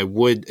 But it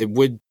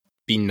would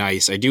be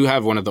nice. I do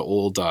have one of the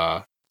old,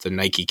 the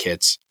Nike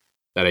kits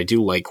that I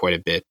do like quite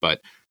a bit, but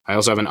I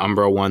also have an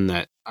Umbro one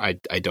that I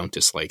don't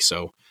dislike.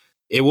 So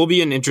it will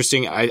be an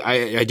interesting,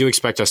 I do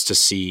expect us to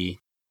see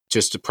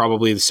just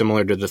probably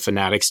similar to the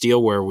Fanatics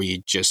deal where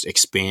we just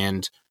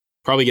expand,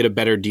 probably get a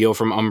better deal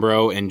from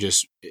Umbro and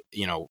just,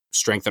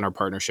 strengthen our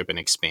partnership and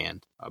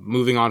expand.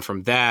 Moving on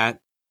from that,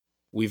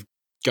 we've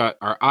got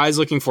our eyes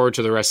looking forward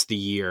to the rest of the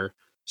year.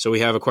 So we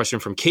have a question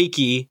from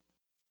Keiki.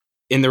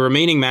 In the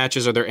remaining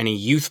matches, are there any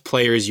youth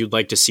players you'd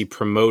like to see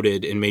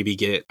promoted and maybe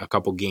get a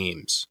couple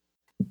games?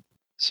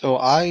 So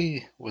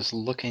I was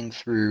looking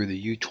through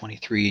the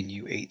U23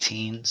 and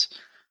U18s to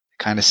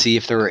kind of see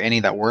if there were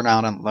any that weren't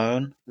out on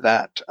loan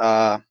that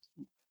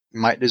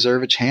might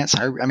deserve a chance.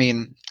 I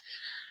mean,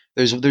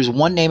 there's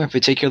one name in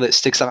particular that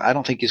sticks out. I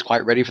don't think he's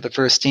quite ready for the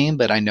first team,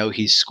 but I know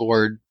he's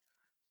scored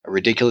a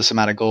ridiculous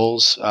amount of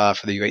goals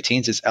for the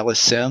U18s. It's Ellis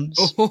Sims.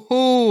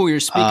 Oh, you're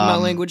speaking my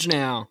language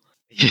now.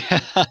 Yeah,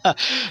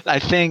 I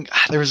think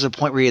there was a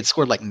point where he had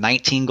scored like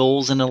 19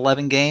 goals in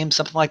 11 games,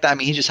 something like that. I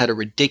mean, he just had a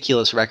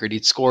ridiculous record.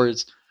 He'd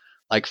scored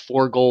like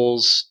 4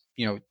 goals,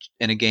 in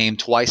a game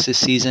twice this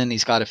season.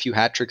 He's got a few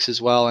hat tricks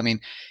as well. I mean,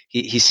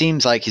 he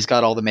seems like he's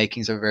got all the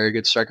makings of a very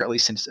good striker, at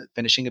least in his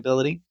finishing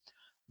ability.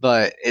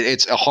 But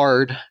it's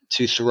hard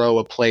to throw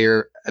a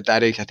player at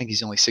that age. I think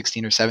he's only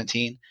 16 or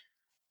 17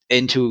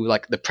 into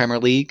like the Premier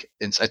League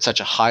at such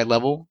a high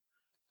level.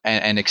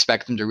 And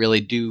expect them to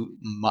really do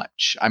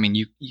much. I mean,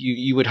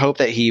 you would hope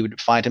that he would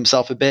find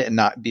himself a bit and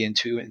not be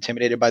too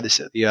intimidated by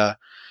the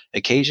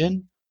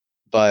occasion.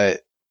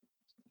 But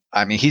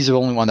I mean, he's the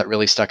only one that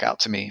really stuck out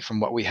to me from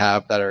what we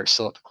have that are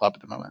still at the club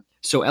at the moment.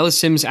 So Ellis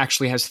Sims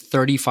actually has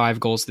 35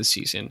 goals this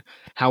season.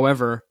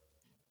 However,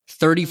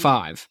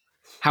 35.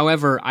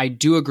 However, I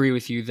do agree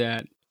with you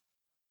that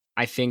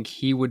I think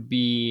he would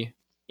be,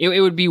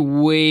 it would be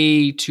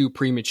way too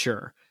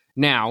premature.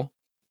 Now,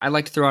 I'd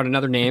like to throw out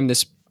another name.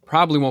 This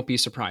probably won't be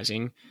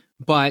surprising,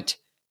 but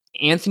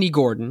Anthony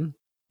Gordon,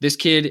 this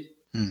kid,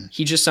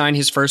 he just signed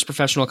his first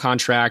professional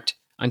contract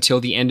until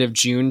the end of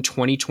June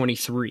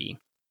 2023.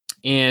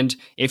 And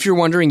if you're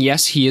wondering,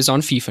 yes, he is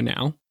on FIFA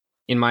now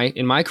in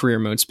my career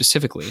mode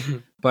specifically,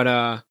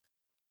 but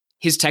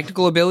his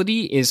technical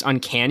ability is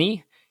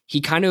uncanny.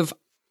 He kind of,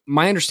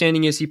 my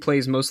understanding is he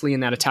plays mostly in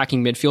that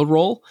attacking midfield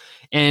role.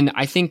 And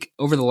I think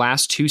over the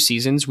last 2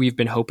 seasons, we've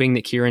been hoping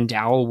that Kieran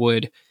Dowell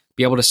would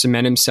be able to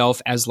cement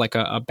himself as like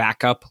a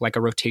backup, like a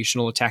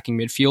rotational attacking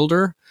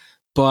midfielder.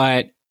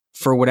 But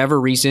for whatever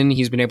reason,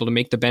 he's been able to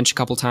make the bench a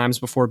couple times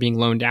before being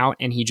loaned out,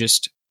 and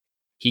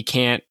he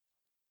can't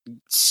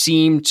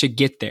seem to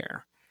get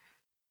there.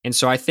 And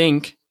so I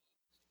think,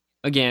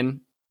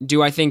 again,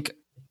 do I think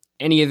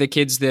any of the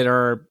kids that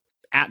are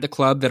at the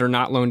club that are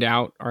not loaned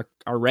out are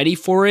ready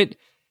for it?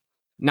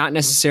 Not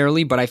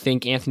necessarily, but I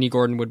think Anthony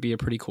Gordon would be a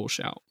pretty cool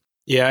shout.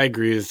 Yeah, I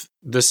agree with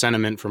the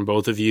sentiment from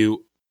both of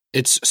you.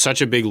 It's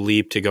such a big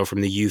leap to go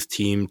from the youth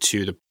team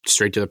to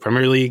straight to the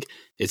Premier League.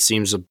 It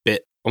seems a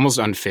bit almost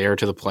unfair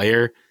to the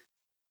player.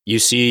 You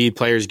see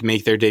players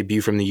make their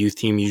debut from the youth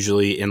team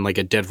usually in like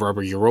a dead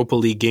rubber Europa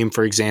League game,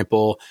 for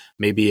example,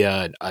 maybe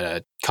a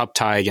cup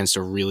tie against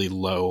a really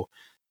low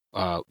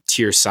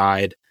tier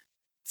side.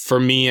 For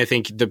me, I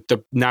think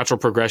the natural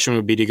progression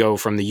would be to go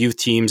from the youth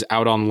teams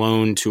out on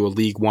loan to a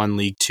League One,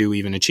 League Two,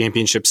 even a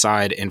championship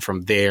side. And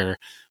from there,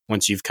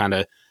 once you've kind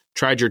of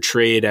tried your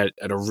trade at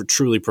a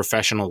truly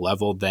professional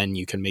level, then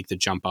you can make the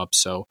jump up.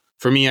 So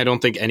for me, I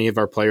don't think any of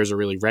our players are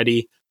really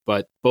ready,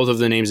 but both of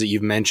the names that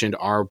you've mentioned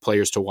are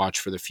players to watch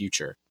for the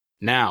future.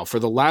 Now, for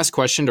the last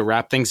question to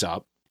wrap things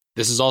up,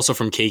 this is also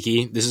from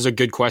Keiki. This is a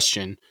good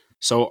question.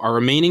 So our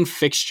remaining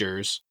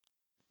fixtures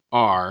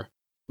are,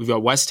 we've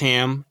got West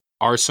Ham,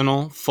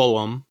 Arsenal,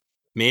 Fulham,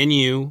 Man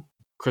U,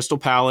 Crystal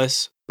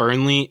Palace,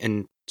 Burnley,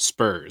 and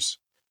Spurs.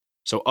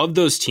 So of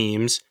those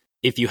teams,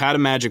 if you had a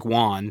magic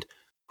wand,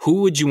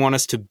 who would you want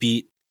us to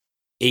beat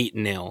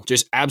 8-0?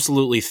 Just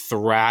absolutely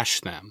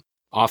thrash them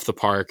off the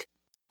park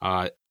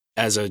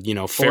as a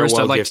farewell Forrest,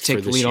 I'd like gift to take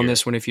for the this lead year. on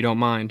this one if you don't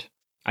mind.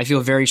 I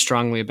feel very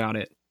strongly about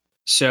it.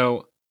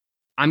 So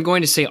I'm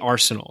going to say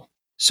Arsenal.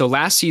 So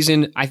last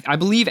season, I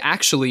believe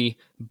actually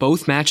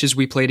both matches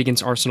we played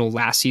against Arsenal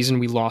last season,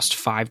 we lost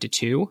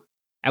 5-2.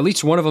 At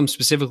least one of them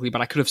specifically, but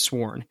I could have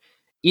sworn.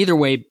 Either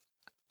way,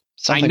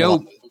 Something I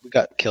know we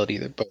got killed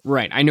either, but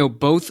right. I know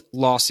both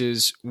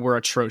losses were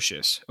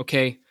atrocious.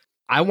 Okay.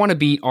 I want to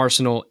beat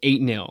Arsenal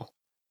 8-0.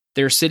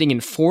 They're sitting in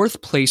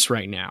 4th place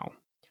right now.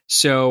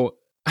 So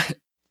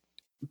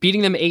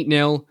beating them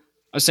 8-0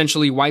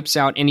 essentially wipes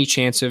out any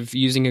chance of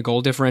using a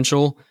goal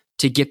differential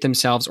to get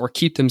themselves or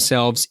keep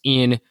themselves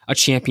in a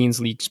Champions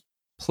League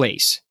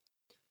place.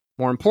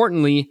 More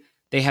importantly,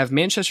 they have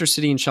Manchester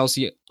City and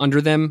Chelsea under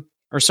them,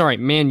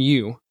 Man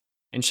U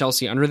and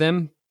Chelsea under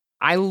them.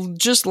 I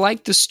just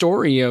like the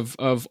story of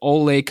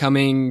Ole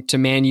coming to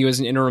Man U as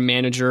an interim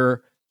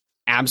manager,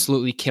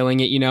 absolutely killing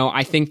it.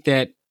 I think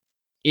that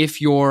if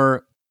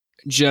you're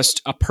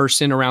just a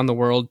person around the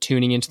world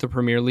tuning into the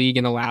Premier League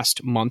in the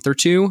last month or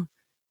two,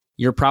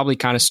 you're probably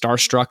kind of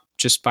starstruck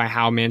just by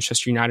how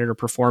Manchester United are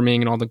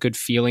performing and all the good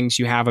feelings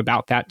you have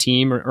about that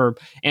team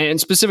and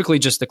specifically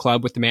just the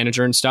club with the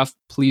manager and stuff.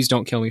 Please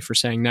don't kill me for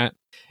saying that.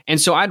 And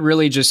so I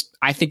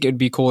think it would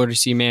be cooler to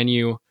see Man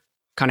U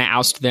kind of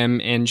oust them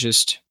and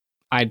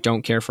I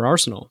don't care for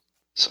Arsenal.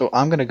 So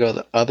I'm going to go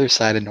the other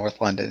side of North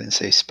London and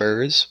say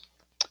Spurs.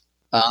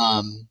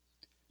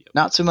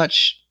 Not so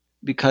much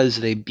because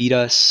they beat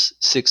us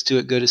 6-2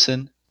 at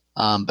Goodison,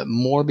 but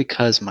more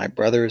because my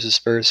brother is a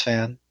Spurs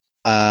fan.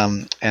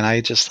 And I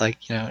just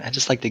like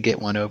to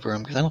get one over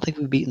him because I don't think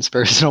we've beaten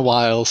Spurs in a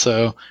while.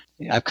 So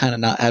I've kind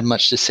of not had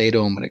much to say to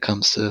him when it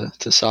comes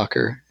to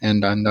soccer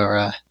and on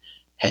our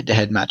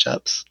head-to-head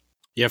matchups.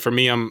 Yeah, for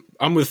me,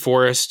 I'm with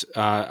Forrest.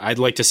 I'd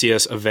like to see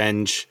us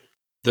avenge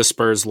the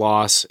Spurs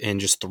loss and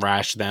just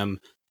thrash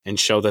them and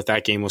show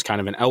that game was kind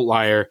of an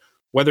outlier.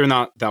 Whether or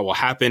not that will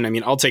happen, I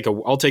mean, I'll take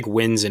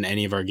wins in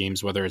any of our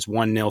games, whether it's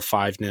 1-0,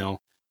 5-0,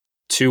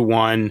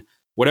 2-1,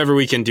 whatever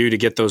we can do to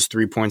get those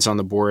 3 points on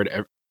the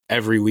board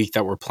every week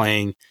that we're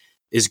playing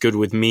is good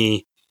with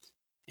me.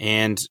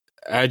 And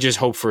I just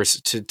hope for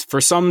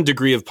some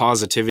degree of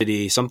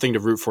positivity, something to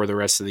root for the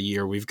rest of the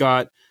year. We've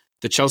got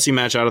the Chelsea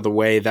match out of the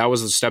way. That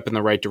was a step in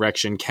the right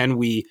direction. Can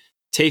we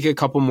take a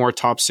couple more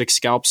top 6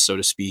 scalps, so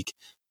to speak,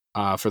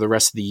 for the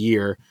rest of the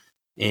year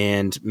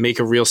and make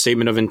a real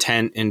statement of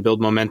intent and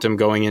build momentum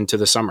going into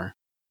the summer?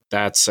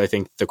 That's, I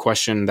think, the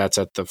question that's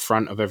at the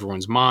front of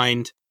everyone's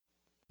mind.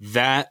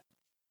 That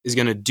is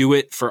going to do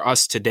it for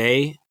us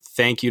today.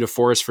 Thank you to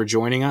Forrest for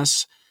joining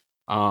us.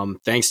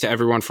 Thanks to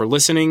everyone for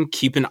listening.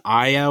 Keep an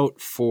eye out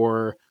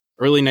for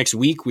early next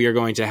week. We are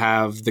going to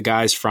have the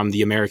guys from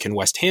the American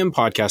West Ham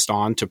podcast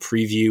on to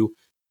preview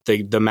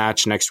the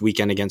match next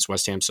weekend against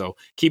West Ham. So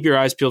keep your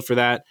eyes peeled for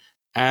that.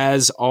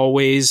 As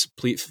always,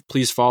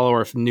 please follow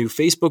our new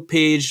Facebook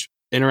page,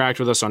 interact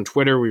with us on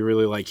Twitter. We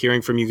really like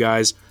hearing from you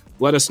guys.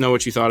 Let us know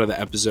what you thought of the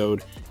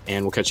episode,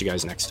 and we'll catch you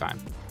guys next time.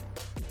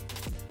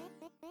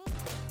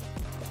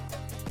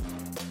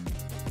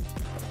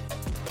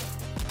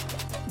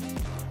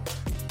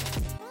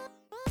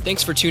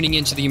 Thanks for tuning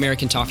in to the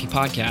American Toffee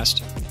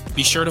Podcast.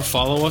 Be sure to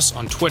follow us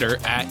on Twitter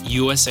at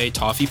USA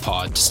Toffee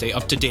Pod to stay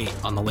up to date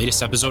on the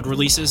latest episode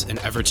releases and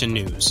Everton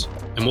news.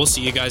 And we'll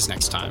see you guys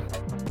next time.